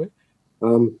come to me.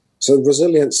 So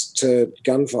resilience to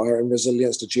gunfire and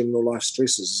resilience to general life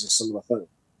stresses is a similar thing.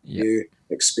 Yep. You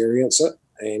experience it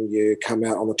and you come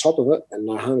out on the top of it and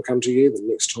no harm come to you. The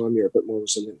next time you're a bit more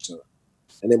resilient to it.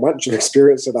 And then once you've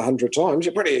experienced it 100 times,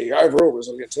 you're pretty overall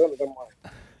resilient to it. Don't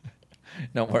worry.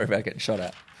 Don't worry about getting shot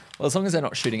at. Well, as long as they're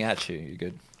not shooting at you, you're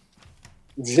good.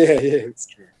 Yeah, it's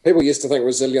true. People used to think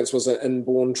resilience was an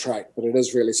inborn trait, but it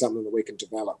is really something that we can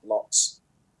develop lots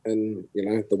in,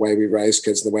 the way we raise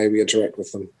kids, the way we interact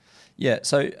with them. Yeah,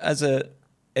 so as a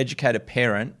educated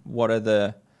parent, what are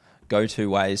the go-to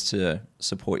ways to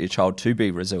support your child to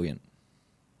be resilient?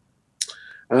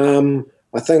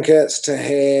 I think it's to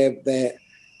have that.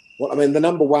 The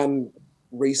number one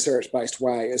research-based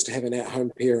way is to have an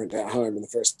at-home parent at home in the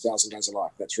first 1,000 days of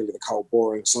life. That's really the cold,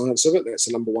 boring science of it. That's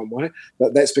the number one way.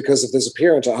 But that's because if there's a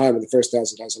parent at home in the first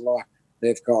 1,000 days of life,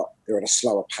 they're at a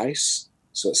slower pace.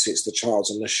 So it sets the child's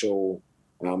initial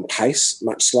pace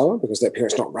much slower because that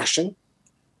parent's not rushing.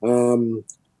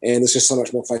 And there's just so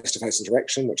much more face-to-face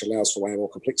interaction, which allows for way more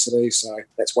complexity. So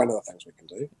that's one of the things we can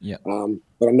do. Yeah.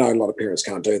 But I know a lot of parents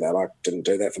can't do that. I didn't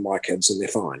do that for my kids, and they're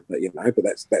fine. But but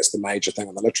that's the major thing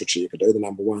in the literature you could do. The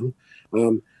number one.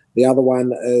 The other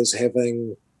one is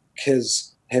having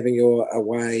kids having a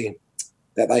way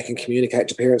that they can communicate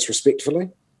to parents respectfully,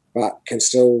 but can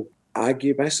still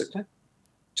argue basically.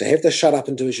 To have the shut up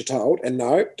and do as you're told, and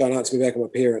no, don't answer me back, I'm a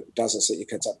parent, doesn't set your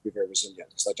kids up to be very resilient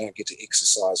because they don't get to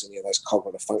exercise any of those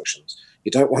cognitive functions.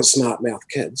 You don't want smart mouth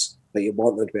kids, but you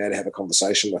want them to be able to have a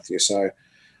conversation with you. So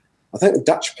I think the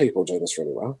Dutch people do this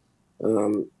really well.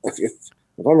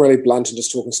 If I'm really blunt and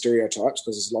just talking stereotypes,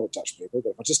 because there's a lot of Dutch people, but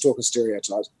if I'm just talking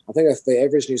stereotypes, I think if the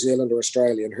average New Zealander or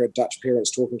Australian heard Dutch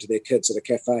parents talking to their kids at a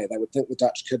cafe, they would think the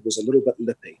Dutch kid was a little bit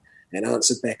lippy and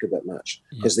answered back a bit much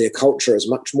because their culture is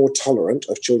much more tolerant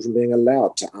of children being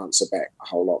allowed to answer back a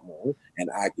whole lot more and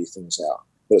argue things out.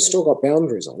 But it's still got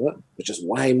boundaries on it, which is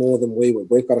way more than we would.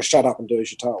 We've got to shut up and do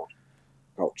as you're told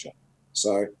culture.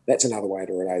 So that's another way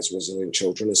to raise resilient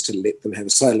children is to let them have a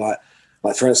say. Like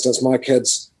for instance, my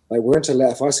kids, they weren't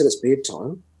allowed, if I said it's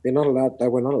bedtime, they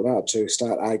were not allowed to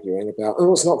start arguing about,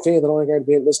 oh, it's not fair that I go to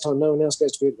bed at this time, no one else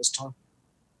goes to bed at this time.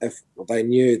 If they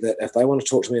knew that if they want to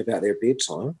talk to me about their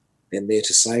bedtime, then they're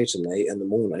to say to me in the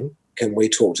morning, can we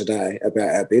talk today about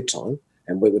our bedtime?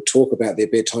 And we would talk about their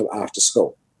bedtime after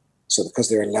school. So because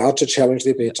they're allowed to challenge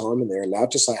their bedtime and they're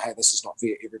allowed to say, hey, this is not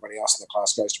fair, everybody else in the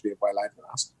class goes to bed way later than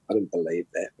us. I didn't believe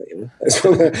that, but that's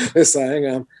what they're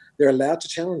saying. They're allowed to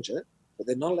challenge it, but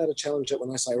they're not allowed to challenge it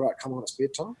when I say, right, come on, it's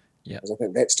bedtime. Yeah. Because I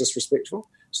think that's disrespectful.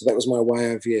 So that was my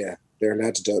way of, they're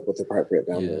allowed to do it with appropriate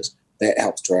boundaries. Yeah. That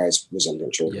helps to raise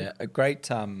resilient children. Yeah, a great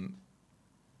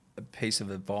a piece of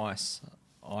advice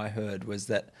I heard was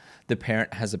that the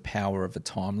parent has a power of a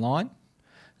timeline.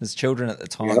 There's children at the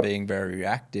time being very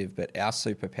reactive, but our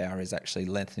superpower is actually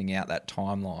lengthening out that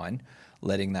timeline,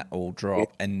 letting that all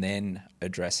drop, and then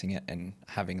addressing it and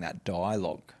having that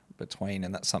dialogue between.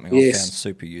 And that's something I found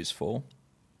super useful.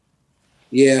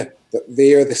 Yeah,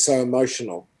 they're so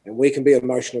emotional, and we can be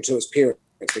emotional too as parents.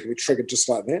 We can be triggered just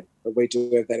like that, but we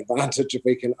do have that advantage if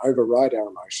we can override our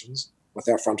emotions with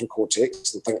our frontal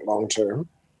cortex and think long term,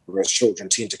 whereas children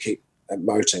tend to keep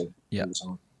emoting all the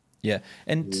time. Yeah,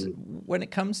 and when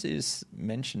it comes to, you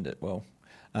mentioned it well,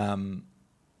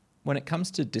 when it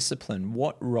comes to discipline,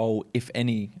 what role, if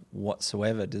any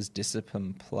whatsoever, does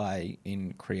discipline play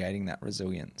in creating that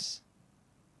resilience?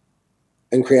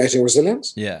 In creating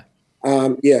resilience? Yeah.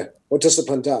 What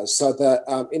discipline does. So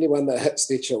that anyone that hits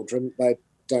their children, they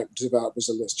don't develop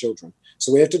resilience children.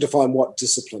 So we have to define what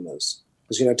discipline is.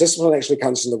 Because, discipline actually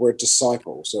comes from the word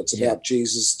disciple. So it's about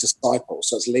Jesus' disciples.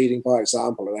 So it's leading by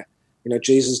example. And,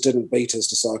 Jesus didn't beat his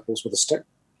disciples with a stick.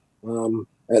 And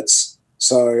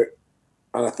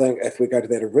I think if we go to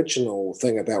that original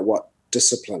thing about what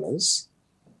discipline is,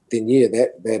 then,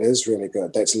 that is really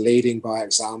good. That's leading by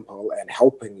example and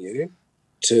helping you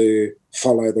to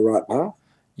follow the right path.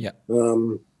 Yeah.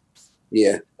 The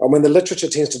literature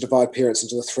tends to divide parents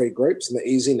into the three groups, and the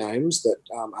easy names that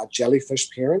are jellyfish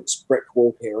parents, brick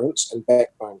wall parents, and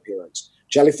backbone parents.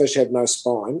 Jellyfish have no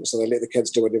spine, so they let the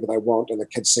kids do whatever they want, and the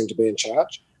kids seem to be in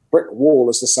charge. Brick wall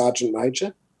is the sergeant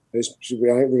major, who's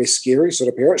really scary sort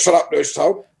of parent. Shut up, do as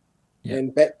told. Yeah.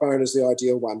 And backbone is the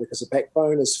ideal one because the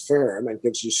backbone is firm and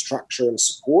gives you structure and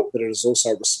support, but it is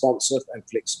also responsive and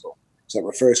flexible. So it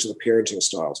refers to the parenting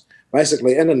styles.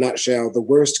 Basically, in a nutshell, the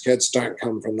worst kids don't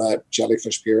come from the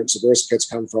jellyfish parents. The worst kids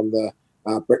come from the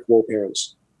brick wall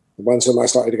parents. The ones who are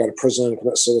most likely to go to prison and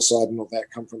commit suicide and all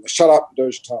that come from the shut up and do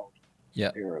as you're told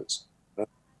parents.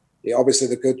 Obviously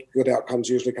the good outcomes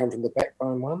usually come from the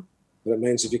backbone one. But it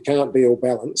means if you can't be all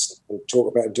balanced and do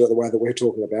it the way that we're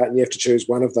talking about, and you have to choose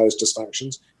one of those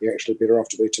dysfunctions, you're actually better off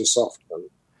to be too soft than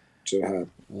too hard.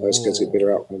 Those kids get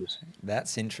better outcomes.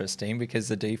 That's interesting, because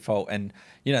the default, and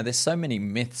there's so many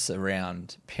myths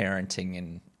around parenting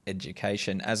and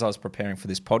education. As I was preparing for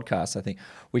this podcast, I think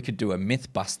we could do a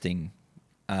myth busting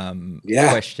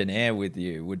questionnaire with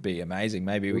you. Would be amazing.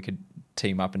 Maybe we could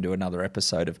team up and do another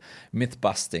episode of myth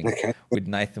busting with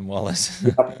Nathan Wallace.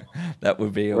 Yep. That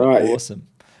would be awesome.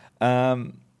 Yeah.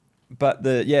 But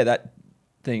that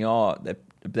thing,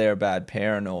 they're a bad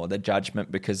parent, or the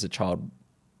judgment because the child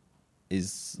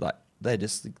is like, they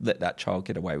just let that child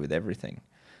get away with everything.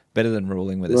 Better than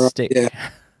ruling with a stick,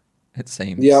 it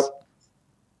seems. Yep.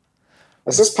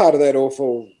 It's just part of that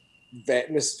awful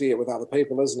atmosphere with other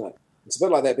people, isn't it? It's a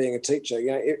bit like that being a teacher,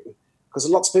 because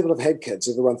lots of people have had kids.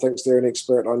 Everyone thinks they're an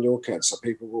expert on your kids, so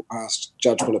people will pass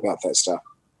judgment about that stuff.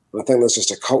 And I think there's just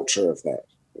a culture of that,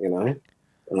 I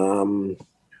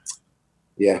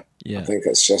think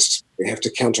it's just, we have to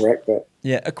counteract that.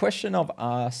 Yeah, a question I've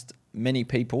asked many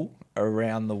people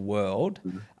around the world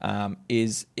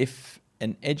is, if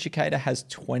an educator has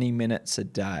 20 minutes a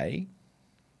day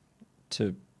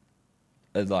to,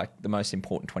 like the most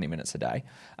important 20 minutes a day,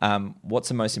 what's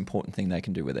the most important thing they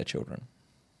can do with their children?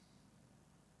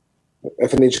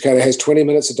 If an educator has 20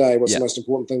 minutes a day, what's the most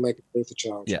important thing they can do with the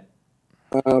child? Yeah.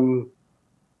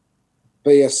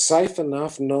 Be a safe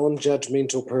enough,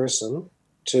 non-judgmental person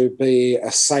to be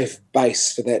a safe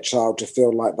base for that child to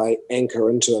feel like they anchor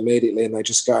into immediately, and they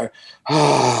just go,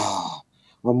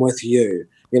 I'm with you.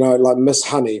 Like Miss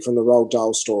Honey from the Roald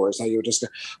Dahl stories, how you would just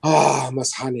go,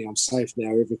 Miss Honey, I'm safe now,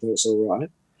 everything's all right.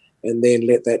 And then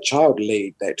let that child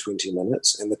lead that 20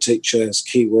 minutes, and the teacher's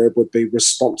key word would be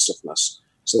responsiveness.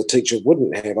 So the teacher I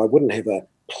wouldn't have a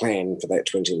plan for that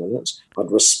 20 minutes.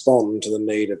 I'd respond to the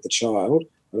need of the child,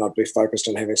 and I'd be focused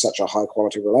on having such a high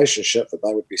quality relationship that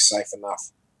they would be safe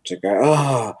enough to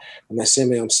go, and they see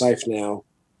me, I'm safe now,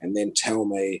 and then tell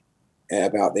me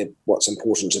about what's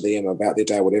important to them, about their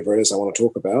day, whatever it is I want to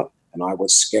talk about. And I would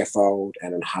scaffold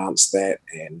and enhance that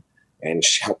and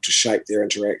help to shape their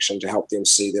interaction, to help them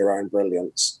see their own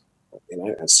brilliance,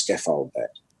 and scaffold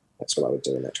that. That's what I would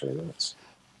do in that 20 minutes.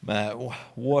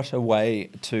 What a way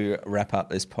to wrap up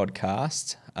this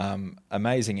podcast.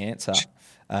 Amazing answer.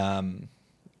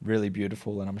 Really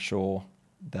beautiful, and I'm sure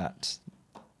that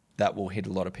will hit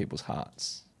a lot of people's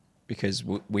hearts, because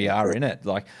we are in it.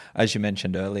 Like, as you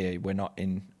mentioned earlier, we're not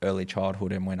in early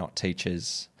childhood, and we're not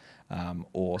teachers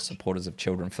or supporters of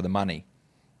children for the money.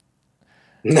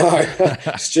 No,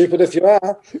 stupid if you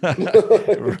are.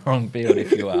 Wrong field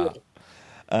if you are.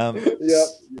 You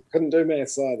couldn't do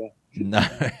maths either. No.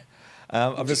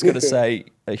 I've just got to say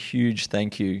a huge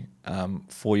thank you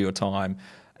for your time,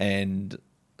 and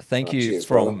thank you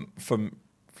from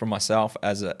myself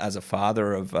as a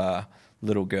father of a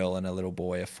little girl and a little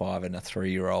boy, a 5 and a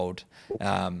 3-year-old.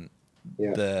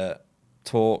 The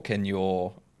talk and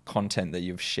your content that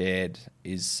you've shared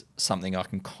is something I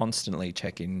can constantly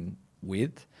check in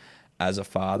with as a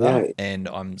father, and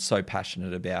I'm so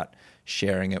passionate about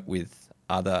sharing it with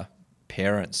other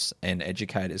parents and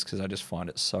educators, because I just find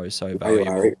it so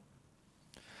valuable.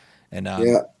 And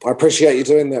I appreciate you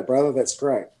doing that, brother. That's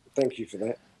great. Thank you for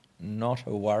that. Not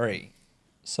a worry.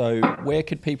 So where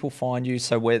could people find you,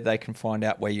 so where they can find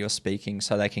out where you're speaking,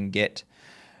 so they can get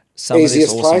some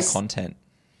Easiest of this awesome place. content?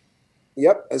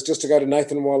 Yep, it's just to go to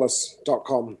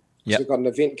nathanwallace.com. Yep. So we've got an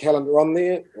event calendar on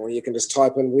there, or you can just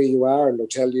type in where you are and it'll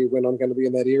tell you when I'm going to be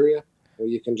in that area, or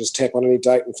you can just tap on any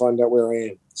date and find out where I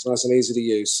am. It's nice and easy to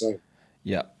use. So,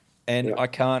 yeah. And I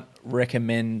can't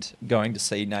recommend going to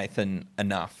see Nathan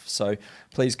enough. So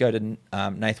please go to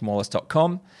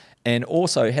nathanwallace.com, and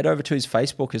also head over to his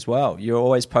Facebook as well. You're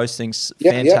always posting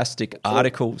fantastic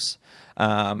articles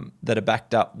that are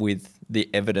backed up with the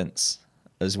evidence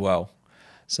as well.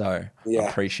 So I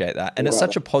appreciate that. And it's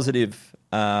such a positive,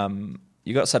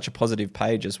 you got such a positive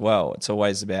page as well. It's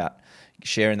always about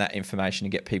sharing that information to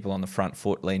get people on the front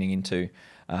foot, leaning into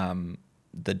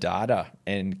the data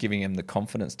and giving them the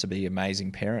confidence to be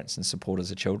amazing parents and supporters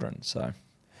of children. So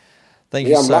thank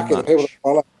you so much. I'm lucky the people that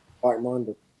follow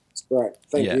like-minded. It's great.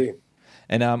 Thank you.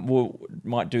 And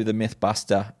might do the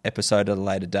Mythbuster episode at a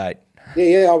later date.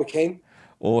 Yeah, we can.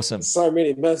 Awesome. So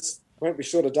many myths. Won't be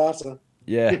short of data.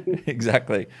 Yeah,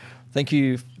 exactly. Thank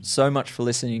you so much for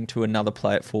listening to another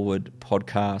Play It Forward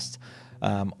podcast.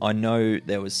 I know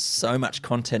there was so much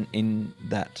content in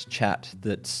that chat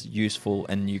that's useful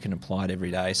and you can apply it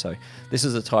every day. So this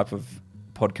is the type of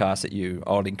podcast that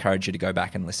I would encourage you to go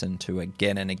back and listen to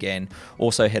again and again.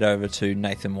 Also head over to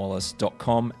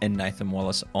nathanwallace.com and Nathan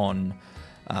Wallace on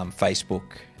Facebook,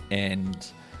 and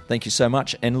Thank you so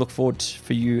much, and look forward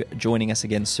for you joining us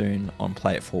again soon on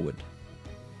Play It Forward.